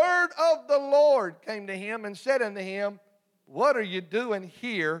 the word of the Lord came to him and said unto him, what are you doing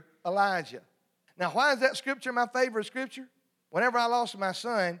here, Elijah? Now, why is that scripture my favorite scripture? Whenever I lost my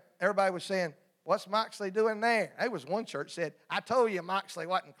son, everybody was saying, what's Moxley doing there? There was one church said, I told you Moxley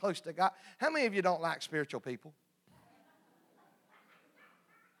wasn't close to God. How many of you don't like spiritual people?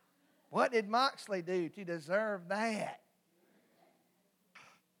 What did Moxley do to deserve that?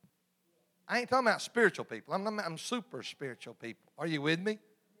 I ain't talking about spiritual people. I'm super spiritual people. Are you with me?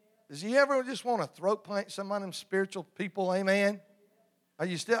 Does he ever just want to throat punch some of them spiritual people? Amen? Are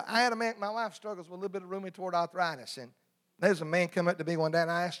you still? I had a man, my wife struggles with a little bit of rheumatoid arthritis, and there's a man come up to me one day,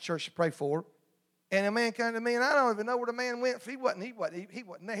 and I asked the church to pray for her. And a man came to me, and I don't even know where the man went. He wasn't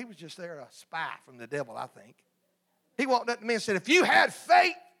there. He was just there, a spy from the devil, I think. He walked up to me and said, if you had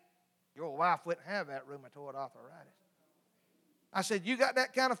faith, your wife wouldn't have that rheumatoid arthritis. I said, you got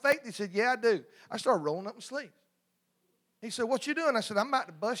that kind of faith? He said, yeah, I do. I started rolling up my sleeves. He said, what you doing? I said, I'm about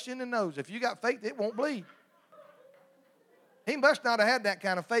to bust you in the nose. If you got faith, it won't bleed. He must not have had that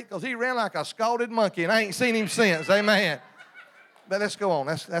kind of faith because he ran like a scalded monkey, and I ain't seen him since. Amen. But let's go on.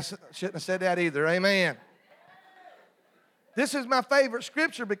 That's shouldn't have said that either. Amen. This is my favorite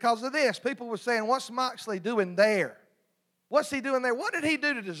scripture because of this. People were saying, what's Moxley doing there? What's he doing there? What did he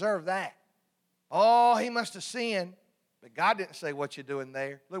do to deserve that? Oh, he must have sinned. But God didn't say what you're doing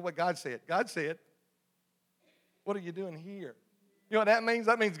there. Look what God said. God said, what are you doing here? You know what that means?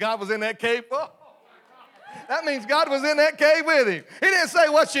 That means God was in that cave. Oh. That means God was in that cave with him. He didn't say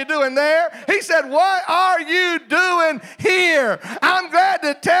what you're doing there. He said, what are you doing here? I'm glad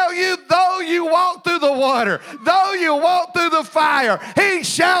to tell you, though you walk through the water. Though you walk through the fire, he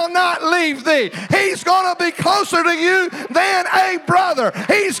shall not leave thee. He's going to be closer to you than a brother.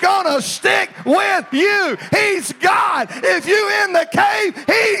 He's going to stick with you. He's God. If you in the cave,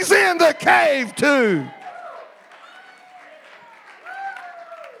 he's in the cave too.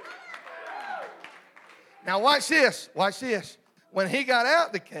 Now watch this. Watch this. When he got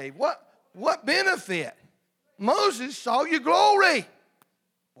out the cave, what benefit? Moses saw your glory.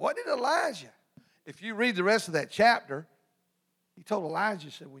 What did Elijah? If you read the rest of that chapter, he told Elijah,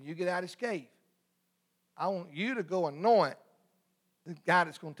 he said, when you get out of this cave, I want you to go anoint the guy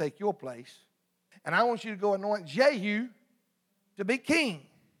that's going to take your place. And I want you to go anoint Jehu to be king.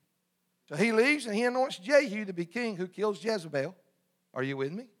 So he leaves and he anoints Jehu to be king who kills Jezebel. Are you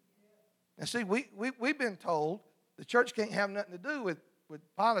with me? Now see, we've been told the church can't have nothing to do with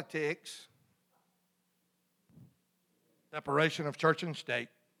politics, separation of church and state.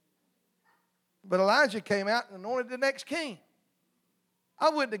 But Elijah came out and anointed the next king.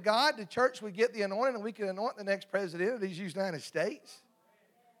 I would to God the church would get the anointing and we could anoint the next president of these United States.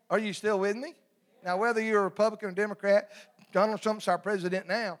 Are you still with me? Now, whether you're a Republican or Democrat, Donald Trump's our president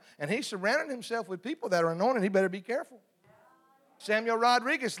now, and he's surrounding himself with people that are anointed. He better be careful. Samuel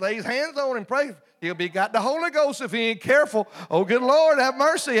Rodriguez lays hands on him, pray. He'll be got the Holy Ghost if he ain't careful. Oh, good Lord, have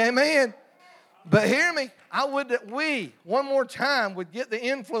mercy. Amen. But hear me. I would that we, one more time, would get the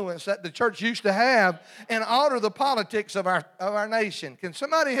influence that the church used to have and alter the politics of our nation. Can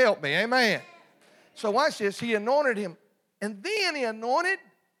somebody help me? Amen. So watch this. He anointed him. And then he anointed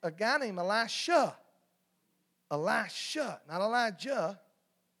a guy named Elisha. Elisha, not Elijah.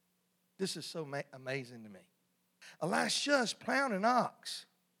 This is so amazing to me. Elisha is plowing an ox.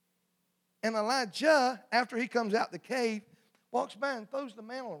 And Elijah, after he comes out the cave, walks by and throws the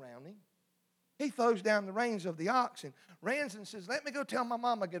mantle around him. He throws down the reins of the ox and runs and says, let me go tell my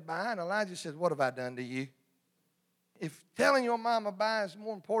mama goodbye. And Elijah says, what have I done to you? If telling your mama bye is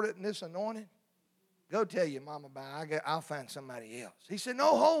more important than this anointing, go tell your mama bye. I'll find somebody else. He said,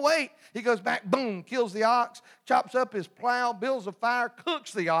 no, wait. He goes back, boom, kills the ox, chops up his plow, builds a fire,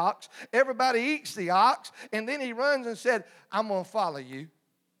 cooks the ox. Everybody eats the ox. And then he runs and said, I'm going to follow you.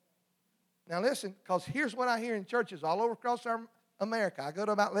 Now listen, because here's what I hear in churches all over across America. I go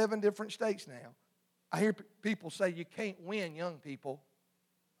to about 11 different states now. I hear people say you can't win young people.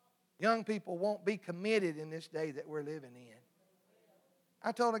 Young people won't be committed in this day that we're living in.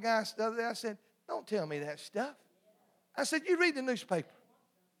 I told a guy the other day, I said, don't tell me that stuff. I said, you read the newspaper.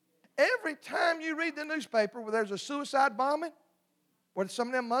 Every time you read the newspaper where there's a suicide bombing, where some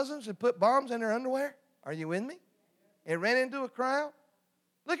of them Muslims have put bombs in their underwear, are you with me? And ran into a crowd.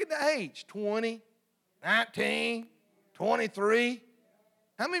 Look at the age, 20, 19, 23.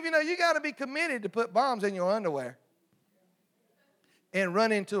 How many of you know you got to be committed to put bombs in your underwear and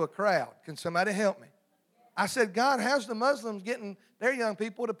run into a crowd? Can somebody help me? I said, God has the Muslims getting their young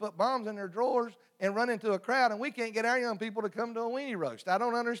people to put bombs in their drawers and run into a crowd, and we can't get our young people to come to a weenie roast. I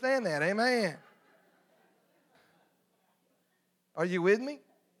don't understand that. Amen. Are you with me?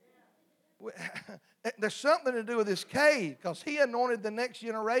 There's something to do with this cave because he anointed the next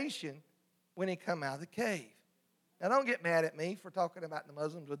generation when he come out of the cave. Now, don't get mad at me for talking about the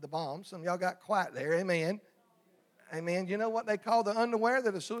Muslims with the bombs. Some of y'all got quiet there. Amen. Amen. You know what they call the underwear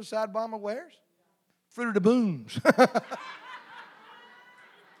that a suicide bomber wears? Fruit of the booms.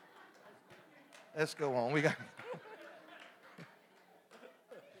 Let's go on. We got.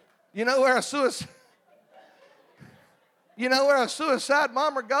 You know where a suicide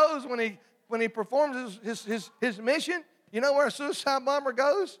bomber goes when he performs his mission? You know where a suicide bomber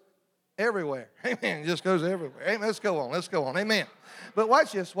goes? Everywhere. Amen. It just goes everywhere. Amen. Let's go on. Amen. But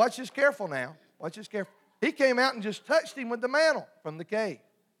watch this. Watch this careful now. Watch this careful. He came out and just touched him with the mantle from the cave.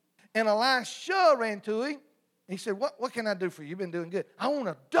 And Elisha ran to him. He said, what can I do for you? You've been doing good. I want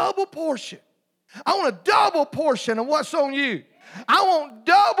a double portion. I want a double portion of what's on you. I want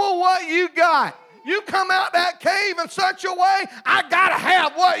double what you got. You come out that cave in such a way, I got to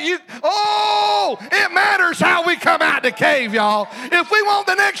have what you... Oh, it matters how we come out the cave, y'all. If we want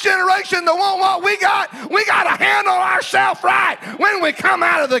the next generation to want what we got to handle ourselves right when we come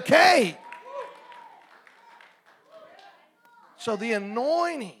out of the cave. So the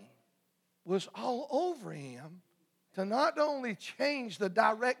anointing was all over him to not only change the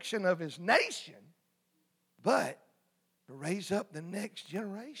direction of his nation, but to raise up the next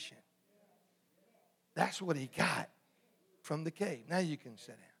generation. That's what he got from the cave. Now you can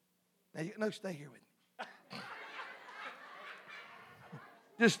sit down. Now, stay here with me.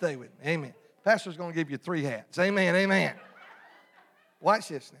 Just stay with me. Amen. Pastor's going to give you 3 hats. Amen, amen. Watch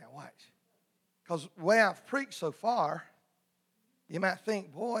this now, watch. Because the way I've preached so far, you might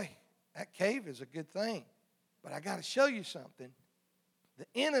think, boy, that cave is a good thing. But I got to show you something. The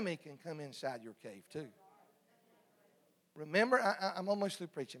enemy can come inside your cave too. Remember, I'm almost through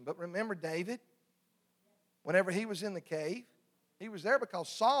preaching, but remember David? Whenever he was in the cave, he was there because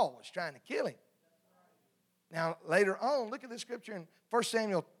Saul was trying to kill him. Now, later on, look at this scripture in 1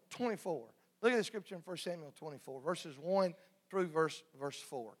 Samuel 24. Look at the scripture in 1 Samuel 24, verses 1 through verse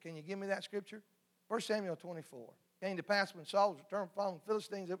 4. Can you give me that scripture? 1 Samuel 24. Came to pass when Saul was returned from the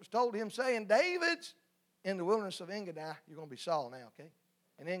Philistines, it was told him, saying, David's in the wilderness of Engedi. You're going to be Saul now, okay?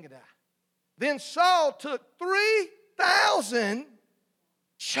 In Engedi. Then Saul took 3,000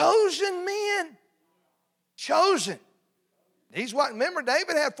 chosen men. Chosen. He's what? Remember,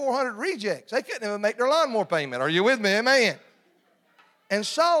 David had 400 rejects. They couldn't even make their lawnmower payment. Are you with me? Amen. And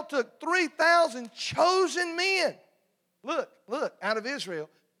Saul took 3,000 chosen men. Look, out of Israel,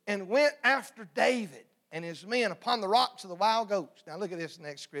 and went after David and his men upon the rocks of the wild goats. Now look at this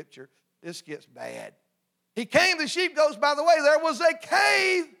next scripture. This gets bad. He came to the sheep goats. By the way, there was a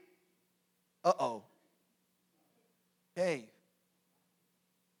cave. Uh-oh. Cave.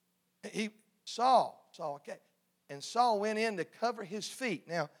 Saul, okay. And Saul went in to cover his feet.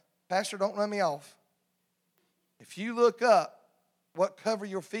 Now, Pastor, don't run me off. If you look up what cover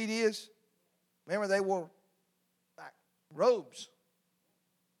your feet is, remember they wore like robes.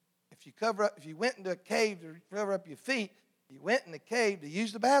 If you went into a cave to cover up your feet, you went in the cave to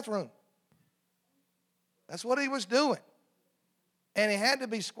use the bathroom. That's what he was doing. And he had to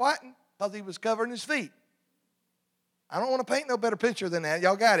be squatting because he was covering his feet. I don't want to paint no better picture than that.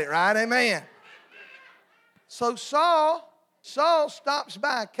 Y'all got it, right? Amen. So Saul stops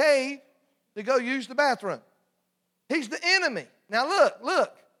by a cave to go use the bathroom. He's the enemy. Now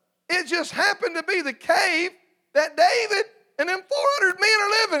look. It just happened to be the cave that David and them 400 men are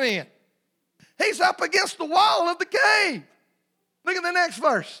living in. He's up against the wall of the cave. Look at the next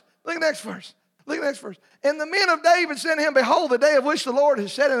verse. And the men of David said to him, Behold, the day of which the Lord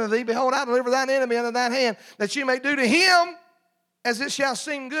has said unto thee, Behold, I deliver thine enemy into thine hand, that you may do to him as it shall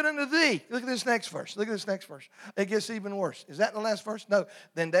seem good unto thee. Look at this next verse. It gets even worse. Is that the last verse? No.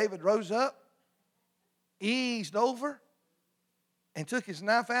 Then David rose up, eased over, and took his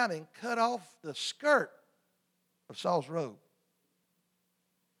knife out and cut off the skirt of Saul's robe.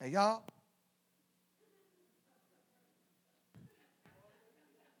 Now, y'all,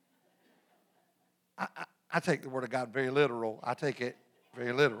 I take the word of God very literal. I take it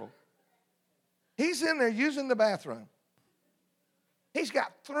very literal. He's in there using the bathroom. He's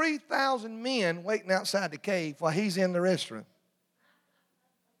got 3,000 men waiting outside the cave while he's in the restroom.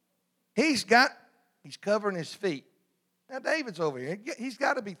 He's covering his feet. Now, David's over here. He's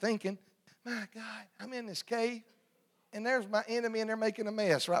got to be thinking, my God, I'm in this cave, and there's my enemy, and they're making a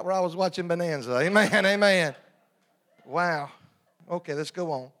mess right where I was watching Bonanza. Amen. Wow. Okay, let's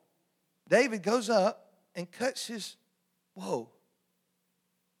go on. David goes up and cuts his, whoa.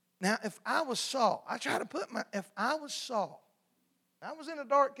 Now, if I was Saul, if I was Saul, I was in a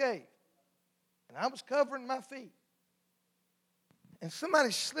dark cave, and I was covering my feet, and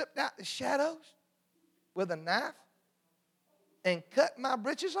somebody slipped out the shadows with a knife and cut my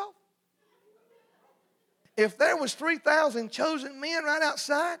britches off. If there was 3,000 chosen men right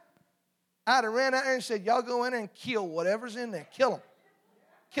outside, I'd have ran out there and said, y'all go in there and kill whatever's in there. Kill them.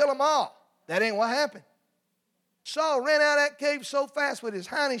 Kill them all. That ain't what happened. Saul ran out of that cave so fast with his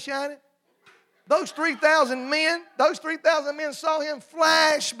hiney shining. Those 3,000 men saw him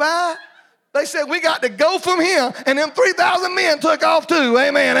flash by. They said, we got to go from here. And them 3,000 men took off too.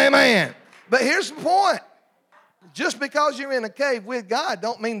 Amen. But here's the point. Just because you're in a cave with God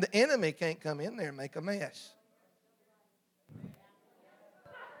don't mean the enemy can't come in there and make a mess.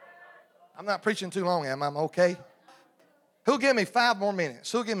 I'm not preaching too long, am I? I'm okay? Who'll give me 5 more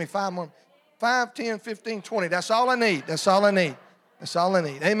minutes? 5, 10, 15, 20. That's all I need.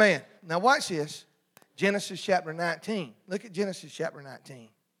 Amen. Now watch this. Genesis chapter 19. Look at Genesis chapter 19.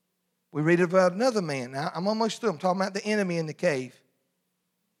 We read about another man. Now, I'm almost through. I'm talking about the enemy in the cave.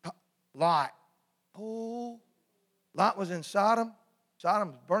 Lot. Oh, Lot was in Sodom.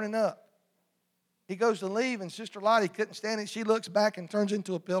 Sodom's burning up. He goes to leave, and Sister Lottie couldn't stand it. She looks back and turns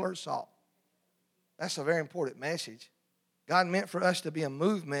into a pillar of salt. That's a very important message. God meant for us to be a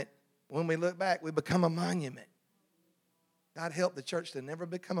movement. When we look back, we become a monument. God help the church to never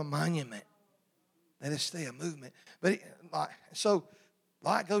become a monument. Let us stay a movement. So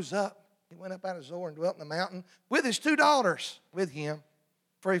Lot goes up. He went up out of Zoar and dwelt in the mountain with his 2 daughters with him.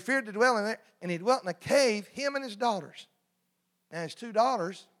 For he feared to dwell in there, and he dwelt in a cave, him and his daughters. Now his 2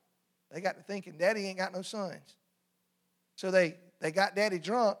 daughters, they got to thinking, Daddy ain't got no sons. So they got Daddy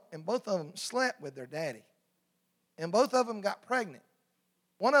drunk, and both of them slept with their daddy. And both of them got pregnant.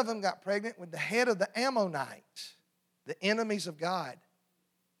 One of them got pregnant with the head of the Ammonites, the enemies of God.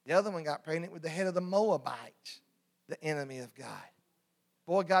 The other one got pregnant with the head of the Moabites, the enemy of God.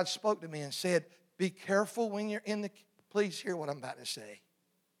 Boy, God spoke to me and said, be careful when you're in the, please hear what I'm about to say.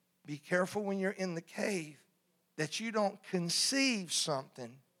 Be careful when you're in the cave that you don't conceive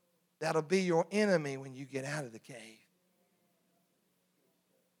something that'll be your enemy when you get out of the cave.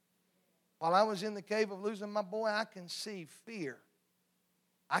 While I was in the cave of losing my boy, I conceived fear.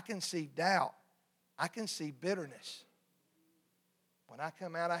 I conceived doubt. I conceived bitterness. When I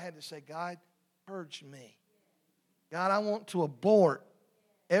come out, I had to say, God, purge me. God, I want to abort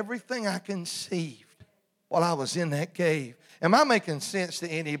everything I conceived while I was in that cave. Am I making sense to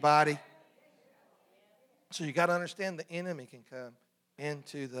anybody? So you got to understand the enemy can come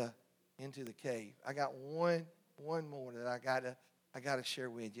into the cave. I got one more that I got to share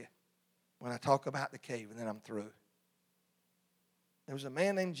with you when I talk about the cave, and then I'm through. There was a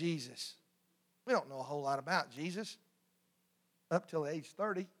man named Jesus. We don't know a whole lot about Jesus up till age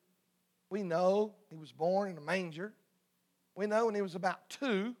 30. We know he was born in a manger. We know when he was about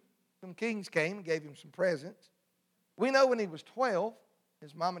 2, some kings came and gave him some presents. We know when he was 12,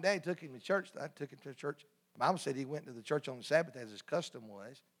 his mom and dad took him to church. I took him to church. The Bible said he went to the church on the Sabbath as his custom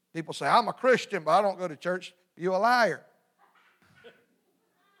was. People say, I'm a Christian, but I don't go to church. You're a liar.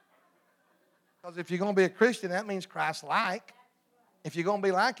 Because if you're going to be a Christian, that means Christ-like. If you're going to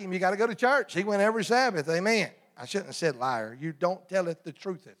be like him, you got to go to church. He went every Sabbath. Amen. I shouldn't have said liar. You don't tell it the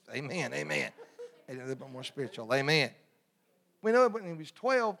truth. Amen. Amen. A little bit more spiritual. Amen. We know when he was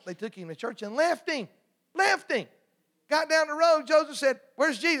 12, they took him to church and left him. Left him. Got down the road. Joseph said,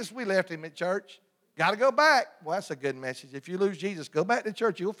 where's Jesus? We left him at church. Got to go back. Well, that's a good message. If you lose Jesus, go back to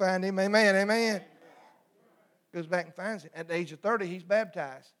church. You'll find him. Amen. Amen. Goes back and finds him. At the age of 30, he's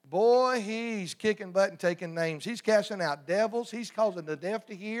baptized. Boy, he's kicking butt and taking names. He's casting out devils. He's causing the deaf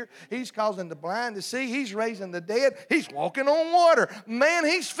to hear. He's causing the blind to see. He's raising the dead. He's walking on water. Man,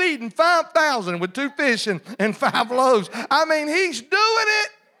 he's feeding 5,000 with 2 fish and 5 loaves. I mean, he's doing it.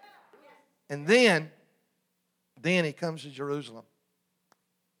 And then he comes to Jerusalem.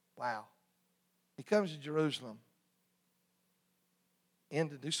 Wow. He comes to Jerusalem in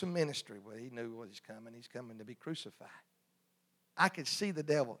to do some ministry. Well, he knew what he's coming. He's coming to be crucified. I could see the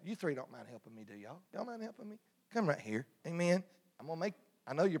devil. You 3 don't mind helping me, do y'all? Y'all mind helping me? Come right here. Amen.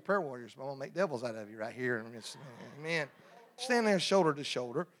 I know you're prayer warriors, but I'm going to make devils out of you right here. Amen. Stand there shoulder to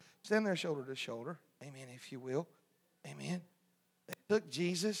shoulder. Stand there shoulder to shoulder. Amen, if you will. Amen. They took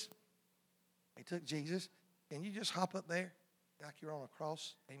Jesus. Can you just hop up there like you're on a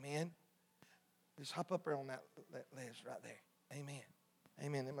cross? Amen. Just hop up there on that ledge right there. Amen.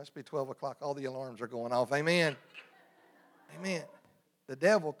 Amen. It must be 12 o'clock. All the alarms are going off. Amen. Amen. The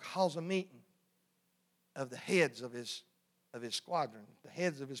devil calls a meeting of the heads of his squadron, the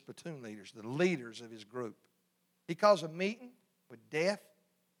heads of his platoon leaders, the leaders of his group. He calls a meeting with death,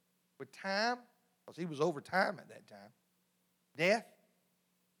 with time, because he was over time at that time, death,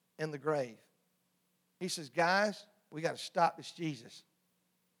 and the grave. He says, guys, we got to stop this Jesus.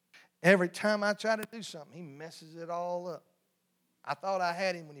 Every time I try to do something, he messes it all up. I thought I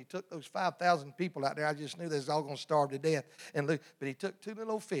had him when he took those 5,000 people out there. I just knew they was all going to starve to death. But he took 2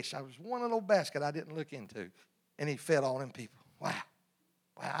 little fish. I was one little basket I didn't look into. And he fed all them people. Wow.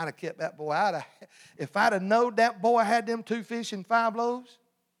 I'd have kept that boy. If I'd have known that boy had them 2 fish and 5 loaves,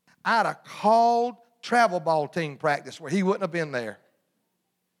 I'd have called travel ball team practice where he wouldn't have been there.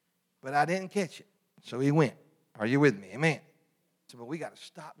 But I didn't catch it. So he went. Are you with me? Amen. So, but we got to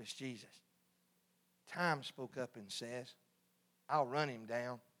stop this Jesus. Time spoke up and says, I'll run him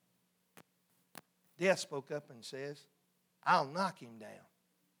down. Death spoke up and says, I'll knock him down.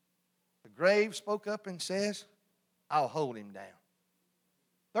 The grave spoke up and says, I'll hold him down.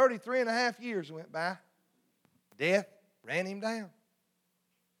 33 and a half years went by. Death ran him down.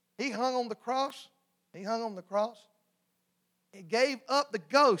 He hung on the cross. He gave up the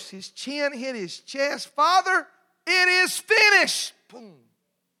ghost. His chin hit his chest. Father, it is finished. Boom.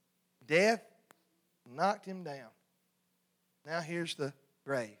 Death knocked him down. Now here's the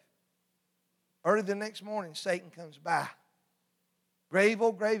grave. Early the next morning, Satan comes by. Grave,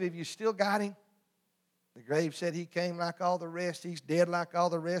 oh grave, have you still got him? The grave said he came like all the rest. He's dead like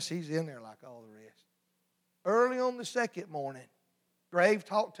all the rest. He's in there like all the rest. Early on the second morning, grave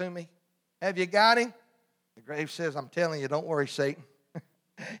talked to me. Have you got him? The grave says, I'm telling you, don't worry, Satan.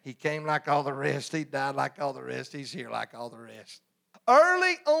 He came like all the rest. He died like all the rest. He's here like all the rest.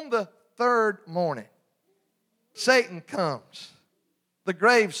 Early on the third morning, Satan comes. The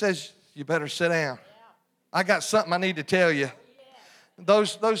grave says, you better sit down. I got something I need to tell you.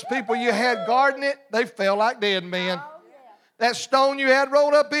 Those people you had guarding it, they fell like dead men. That stone you had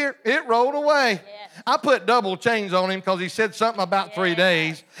rolled up here, it rolled away. Yes. I put double chains on him because he said something about 3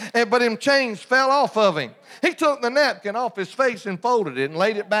 days. But him chains fell off of him. He took the napkin off his face and folded it and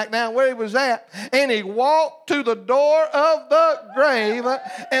laid it back down where he was at. And he walked to the door of the grave.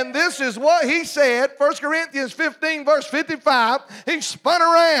 And this is what he said, 1 Corinthians 15, verse 55. He spun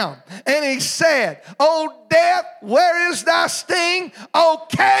around and he said, "O death, where is thy sting? O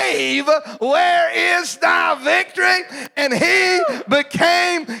cave, where is thy victory?" And he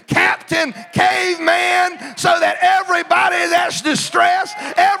became Captain Caveman, so that everybody that's distressed,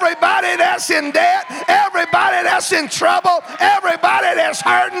 everybody that's in debt, everybody that's in trouble, everybody that's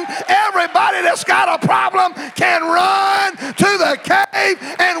hurting, everybody that's got a problem can run to the cave,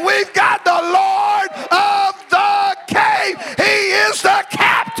 and we've got the Lord of the cave. He is the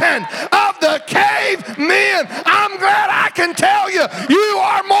captain of the cave men. I'm glad I can tell you, you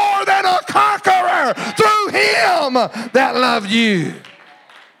are more than a conqueror through him that loved you.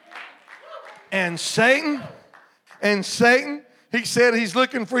 And Satan, he said he's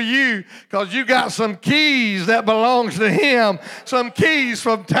looking for you because you got some keys that belongs to him. Some keys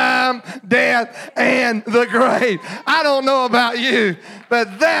from time, death, and the grave. I don't know about you,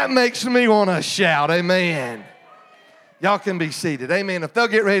 but that makes me want to shout. Amen. Y'all can be seated. Amen. If they'll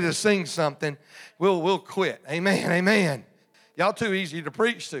get ready to sing something, we'll quit. Amen. Amen. Y'all too easy to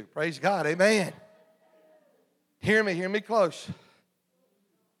preach to. Praise God. Amen. Hear me close.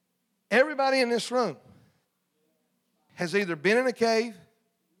 Everybody in this room has either been in a cave,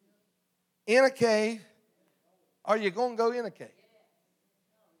 or you're going to go in a cave.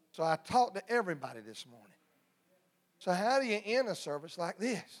 So I talked to everybody this morning. So how do you end a service like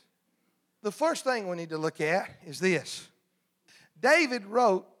this? The first thing we need to look at is this. David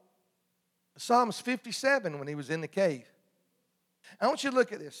wrote Psalms 57 when he was in the cave. I want you to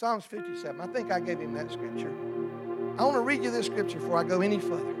look at this, Psalms 57. I think I gave him that scripture. I want to read you this scripture before I go any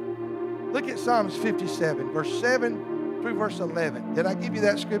further. Look at Psalms 57, verse 7 through verse 11. Did I give you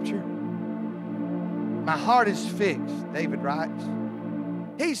that scripture? My heart is fixed, David writes.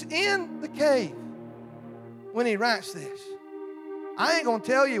 He's in the cave when he writes this. I ain't going to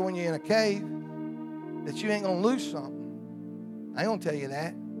tell you when you're in a cave that you ain't going to lose something. I ain't going to tell you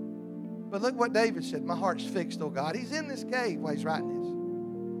that. But look what David said. My heart's fixed, oh God. He's in this cave while he's writing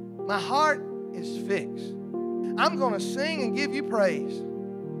this. My heart is fixed. I'm going to sing and give you praise.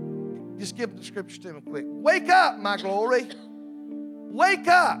 Just give the scripture to me quick. Wake up, my glory. Wake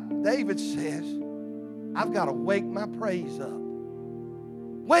up. David says, I've got to wake my praise up.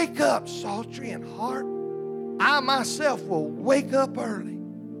 Wake up, psaltery heart. I myself will wake up early.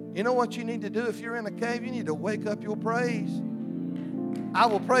 You know what you need to do if you're in a cave? You need to wake up your praise. I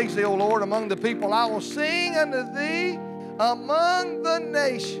will praise thee, O Lord, among the people. I will sing unto thee among the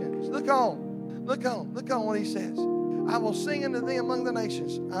nations. Look on what he says. I will sing unto thee among the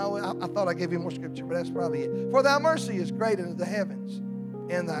nations. I thought I gave you more scripture, but that's probably it. For thy mercy is great unto the heavens,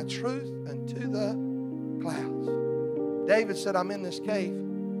 and thy truth unto the clouds. David said, I'm in this cave.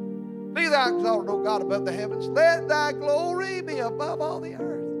 Be thou exalted, O God, above the heavens. Let thy glory be above all the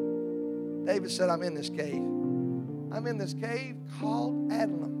earth. David said, I'm in this cave. I'm in this cave called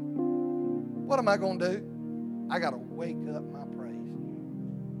Adullam. What am I going to do? I got to wake up my praise.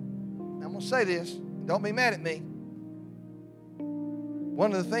 Now, I'm going to say this. Don't be mad at me.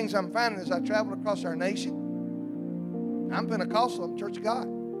 One of the things I'm finding as I travel across our nation, I'm Pentecostal, I'm Church of God.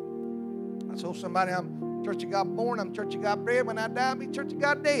 I told somebody I'm Church of God born, I'm Church of God bred. When I die, I'll be Church of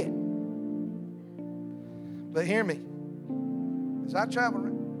God dead. But hear me. As I travel,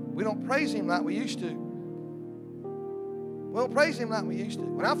 we don't praise Him like we used to. We don't praise Him like we used to.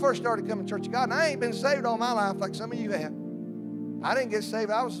 When I first started coming to Church of God, and I ain't been saved all my life like some of you have. I didn't get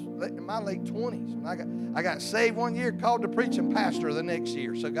saved. I was in my late 20s. I got saved one year, called to preach and pastor the next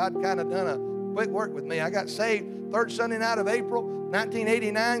year. So God kind of done a quick work with me. I got saved third Sunday night of April,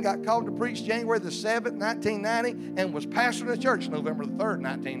 1989. Got called to preach January the 7th, 1990, and was pastoring the church November the 3rd,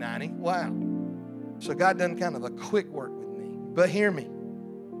 1990. Wow. So God done kind of a quick work with me. But hear me.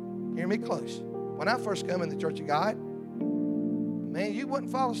 Hear me close. When I first come in the Church of God, man, you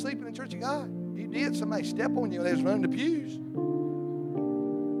wouldn't fall asleep in the Church of God. You did, somebody step on you when they was running the pews.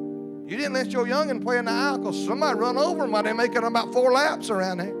 You didn't let your young'un play in the aisle because somebody run over them while they're making about 4 laps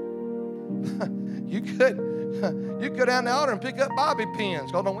around there. You could down the altar and pick up bobby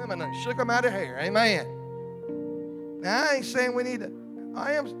pins because the women done shook them out of hair. Amen. Now, I ain't saying we need to,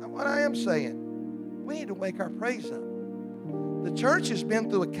 what I am saying, we need to wake our praise up. The church has been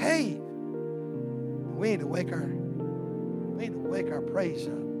through a cave. We need to wake our praise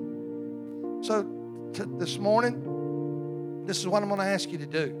up. So this morning, this is what I'm going to ask you to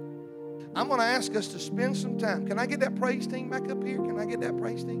do. I'm going to ask us to spend some time. Can I get that praise team back up here? Can I get that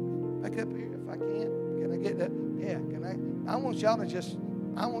praise team back up here if I can? Can I get that? Yeah, can I? I want y'all to just,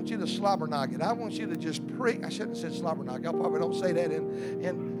 I want you to slobber knock it. I want you to just I shouldn't have said slobber knock. Y'all probably don't say that.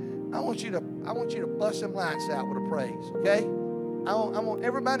 And I want you to bust them lights out with a praise, okay? I want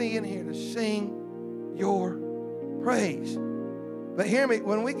everybody in here to sing your praise. But hear me,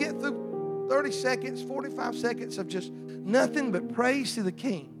 when we get through 30 seconds, 45 seconds of just nothing but praise to the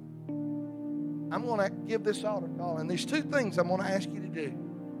King, I'm going to give this altar call. And there's two things I'm going to ask you to do.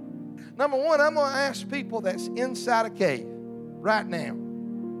 Number one, I'm going to ask people that's inside a cave right now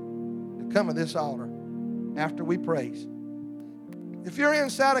to come to this altar after we praise. If you're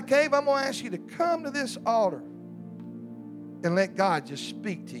inside a cave, I'm going to ask you to come to this altar and let God just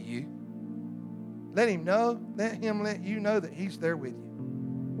speak to you. Let Him let you know that He's there with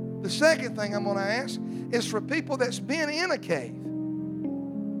you. The second thing I'm going to ask is for people that's been in a cave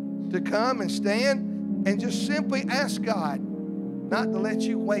to come and stand and just simply ask God not to let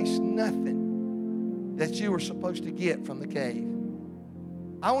you waste nothing that you were supposed to get from the cave.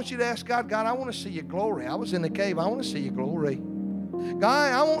 I want you to ask God, I want to see your glory. I was in the cave. I want to see your glory.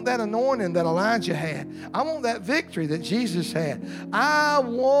 God, I want that anointing that Elijah had. I want that victory that Jesus had. I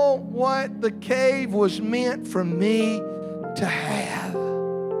want what the cave was meant for me to have.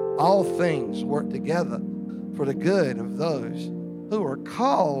 All things work together for the good of those who are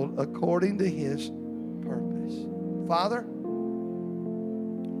called according to His purpose. Father,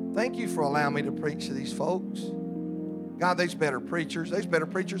 thank you for allowing me to preach to these folks. God, there's better preachers. There's better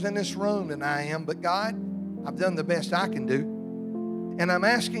preachers in this room than I am. But God, I've done the best I can do. And I'm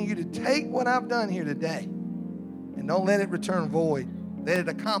asking you to take what I've done here today and don't let it return void. Let it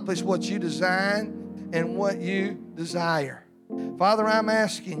accomplish what you designed and what you desire. Father, I'm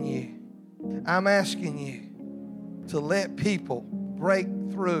asking you to let people break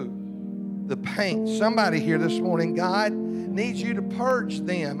through the paint. Somebody here this morning, God needs you to purge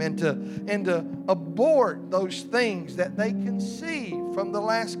them and to abort those things that they conceived from the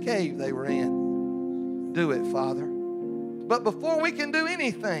last cave they were in. Do it, Father. But before we can do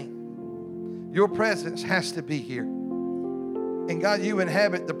anything, your presence has to be here. And God, you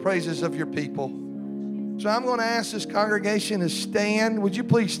inhabit the praises of your people. So I'm going to ask this congregation to stand. Would you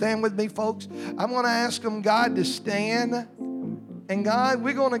please stand with me, folks? I'm going to ask them, God, to stand. And God,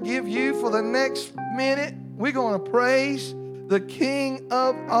 we're going to give you for the next minute, we're going to praise the King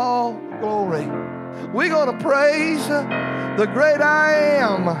of all glory. We're going to praise the great I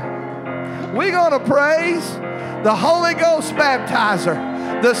am. We're going to praise the Holy Ghost baptizer,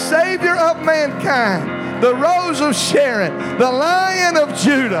 the Savior of mankind, the Rose of Sharon, the Lion of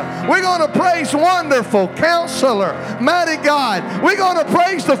Judah. We're going to praise Wonderful Counselor, Mighty God. We're going to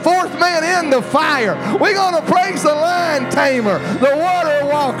praise the fourth man in the fire. We're going to praise the Lion Tamer, the Water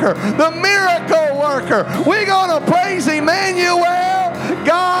Walker, the Miracle Worker. We're going to praise Emmanuel.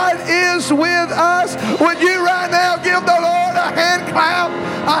 God is with us. Would you right now give the Lord a hand clap?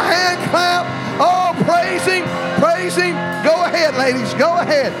 A hand clap. Oh, praise Him, praise Him. Go ahead, ladies. Go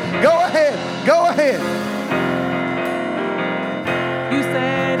ahead. Go ahead. Go ahead. You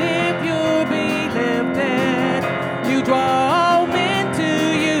said if you be lifted, you draw men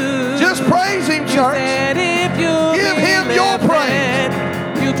to you. Just praise Him, church. You said if you give be Him lifted, your praise.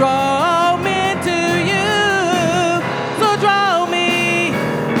 You draw men to you. So draw me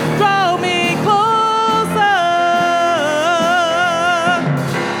closer.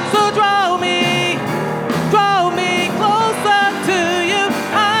 So draw me closer to you.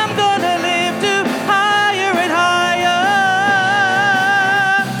 I'm gonna lift you higher and higher.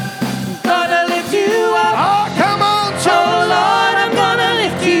 Gonna lift you up. Oh, come on, church. Oh Lord, I'm gonna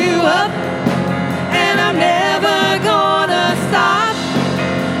lift you up, and I'm never gonna stop.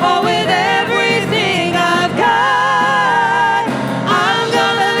 Oh, with everything I've got, I'm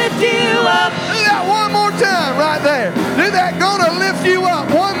gonna lift you up. Do that one more time right there. Do that. Gonna lift you up.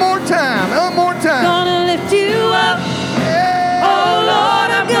 One more time. One more time. Gonna lift you up. Yeah. Oh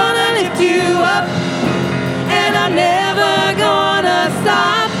Lord, I'm gonna lift you up, and I'm never gonna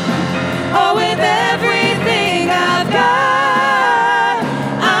stop. Oh, with everything I've got,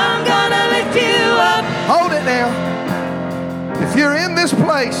 I'm gonna lift you up. Hold it now. If you're in this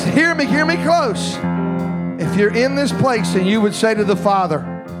place, hear me close. If you're in this place and you would say to the Father,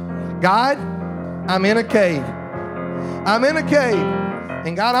 God, I'm in a cave. I'm in a cave.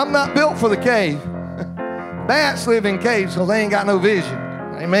 And God, I'm not built for the cave. Bats live in caves because they ain't got no vision.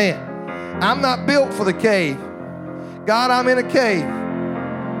 Amen. I'm not built for the cave. God, I'm in a cave.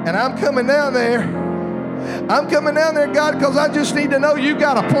 And I'm coming down there. I'm coming down there, God, because I just need to know you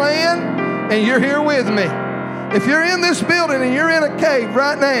got a plan and you're here with me. If you're in this building and you're in a cave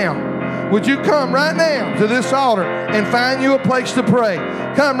right now, would you come right now to this altar and find you a place to pray?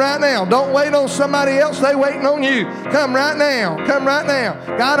 Come right now. Don't wait on somebody else. They waiting on you. Come right now. Come right now.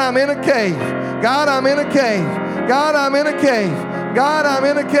 God, I'm in a cave. God, I'm in a cave. God, I'm in a cave. God, I'm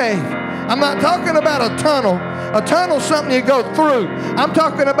in a cave. I'm not talking about a tunnel. A tunnel's something you go through. I'm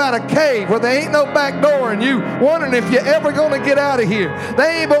talking about a cave where there ain't no back door and you wondering if you're ever going to get out of here.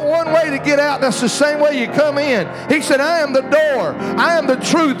 There ain't but one way to get out. That's the same way you come in. He said, I am the door. I am the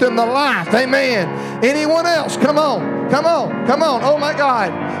truth and the life. Amen. Anyone else? Come on. Come on. Come on. Oh, my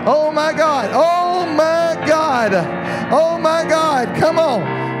God. Oh, my God. Oh, my God. Oh, my God. Come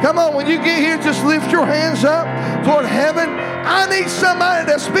on. Come on, when you get here, just lift your hands up toward heaven. I need somebody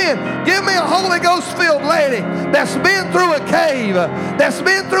give me a Holy Ghost-filled lady that's been through a cave,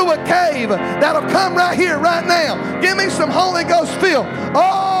 that'll come right here, right now. Give me some Holy Ghost-filled.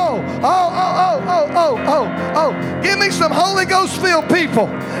 Give me some Holy Ghost-filled people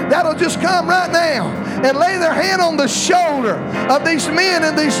that'll just come right now and lay their hand on the shoulder of these men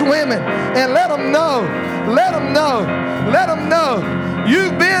and these women and let them know.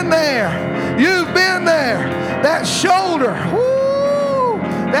 You've been there. You've been there. That shoulder. Woo!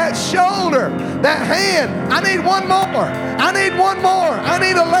 That shoulder. That hand. I need one more. I need one more. I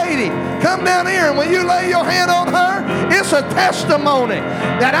need a lady. Come down here, and when you lay your hand on her, it's a testimony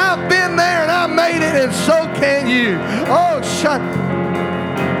that I've been there and I made it, and so can you. Oh, shut.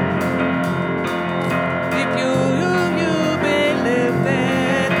 If you've been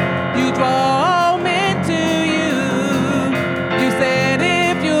lifted, you draw men to you. You said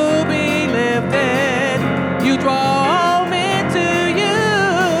if you be lifted, you draw men to you.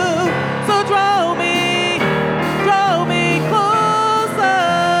 So draw me closer.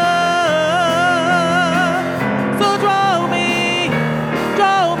 So draw me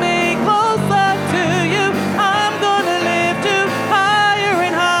closer to you. I'm gonna lift you higher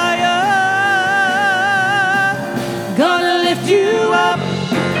and higher. Gonna lift you up.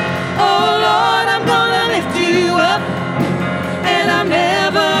 Oh Lord, I'm gonna lift you up. And I'm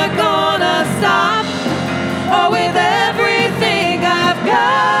never gonna stop. Oh, with everything I've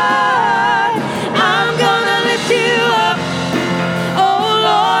got, I'm gonna lift you up. Oh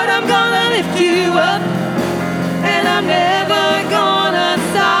Lord, I'm gonna lift you up. And I'm never gonna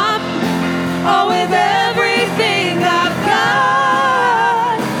stop. Oh, with everything I've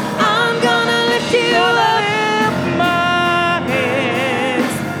got, I'm gonna lift you up. Lift my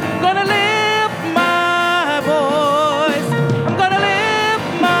hands, gonna lift my voice. I'm gonna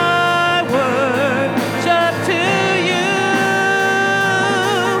lift my worship to you.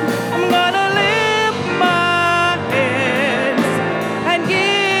 I'm gonna lift my hands and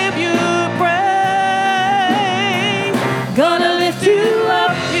give you praise. Gonna lift you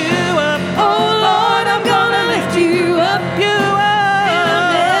up, oh Lord, I'm gonna lift you up, and I'm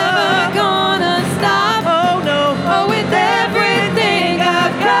never gonna stop. Oh no, oh, with everything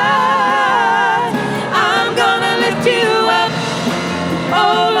I've got, I'm gonna lift you up.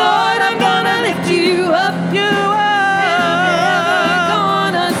 Oh Lord, I'm gonna lift you up, and I'm never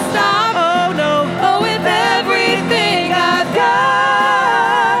gonna stop. Oh no, oh, with everything I've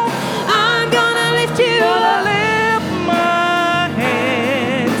got, I'm gonna lift you up. Lift my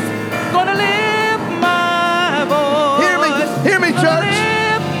hands, gonna lift my voice. Hear me, church.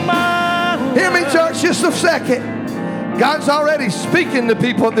 Lift my Hear me, church, just a second. God's already speaking to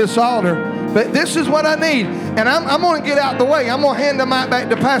people at this altar, but this is what I need. And I'm going to get out the way. I'm going to hand the mic back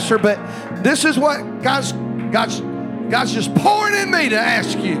to Pastor, but this is what God's just pouring in me to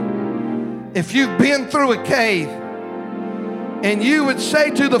ask you. If you've been through a cave and you would say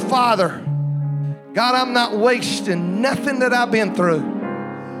to the Father, God, I'm not wasting nothing that I've been through.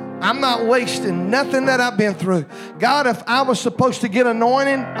 I'm not wasting nothing that I've been through. God, if I was supposed to get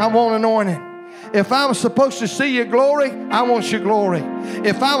anointing, I want anointing. If I was supposed to see your glory, I want your glory.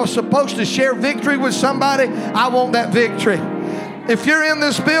 If I was supposed to share victory with somebody, I want that victory. If you're in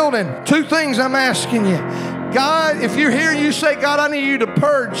this building, two things I'm asking you. God, if you're here and you say, God, I need you to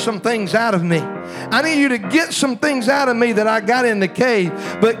purge some things out of me. I need you to get some things out of me that I got in the cave.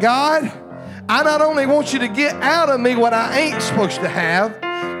 But God, I not only want you to get out of me what I ain't supposed to have,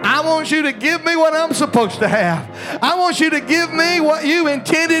 I want you to give me what I'm supposed to have. I want you to give me what you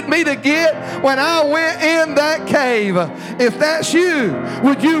intended me to get when I went in that cave. If that's you,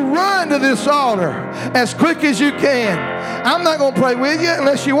 would you run to this altar as quick as you can? I'm not going to pray with you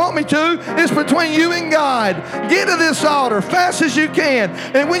unless you want me to. It's between you and God. Get to this altar fast as you can.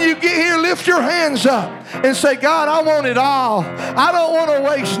 And when you get here, lift your hands up and say, God, I want it all. I don't want to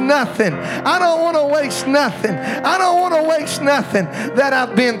waste nothing. I don't want to waste nothing. I don't want to waste nothing that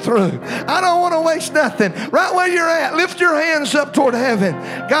I've been through. I don't want to waste nothing. Right where you're at, lift your hands up toward heaven.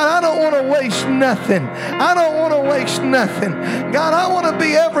 God, I don't want to waste nothing. I don't want to waste nothing. God, I want to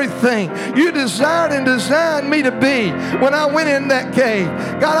be everything you desired and designed me to be when I went in that cave.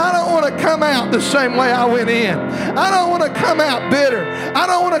 God, I don't want to come out the same way I went in. I don't want to come out bitter. I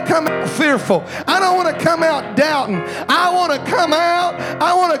don't want to come out fearful. I don't want to come out doubting. I want to come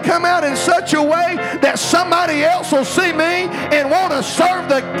out in such a way that somebody else will see me and want to serve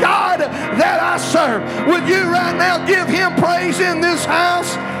the God that I serve. Would you right now give him praise in this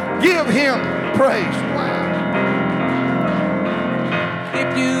house? Give him praise. Wow.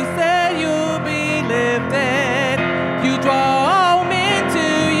 If you say you'll be lifted, you draw men to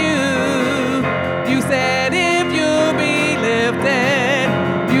you. You said if you'll be lifted,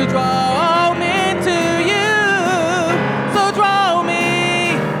 you draw men to you. So draw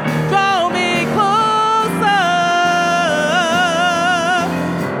me closer.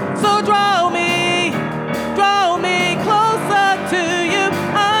 So draw me closer to you.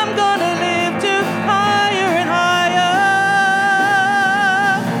 I'm gonna lift you higher and higher.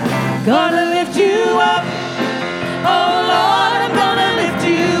 Gonna lift you up. Oh Lord, I'm gonna lift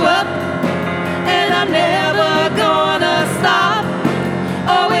you up. And I'm never gonna stop.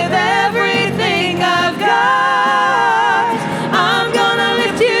 Oh, with everything I've got, I'm gonna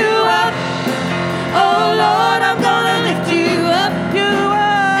lift you up. Oh Lord, I'm gonna lift you up.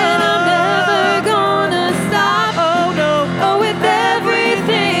 And I'm never gonna stop. Oh no. Oh, with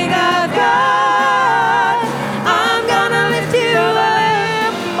everything I've got, I'm gonna lift you up.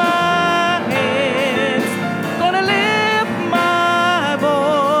 Lift my hands, gonna lift my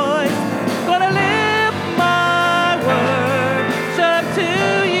voice, gonna lift my worship to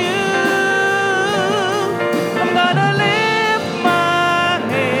you. I'm gonna lift my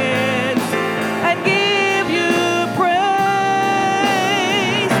hands and give you praise.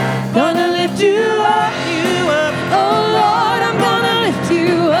 Gonna lift you up. Oh Lord, I'm gonna lift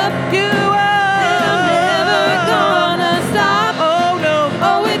you up. And I'm never gonna stop. Oh no.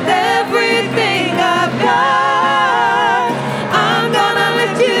 Oh, with everything I've got, I'm gonna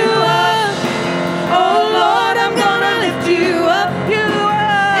lift you up. Oh Lord, I'm gonna lift you up.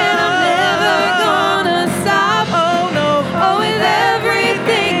 And I'm never gonna stop. Oh no. Oh, with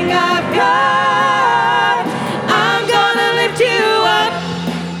everything I've got, I'm gonna lift you up.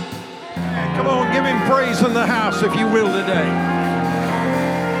 Come on, give him praise in the house if you will today.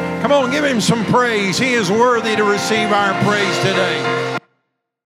 Come on, give him some praise. He is worthy to receive our praise today.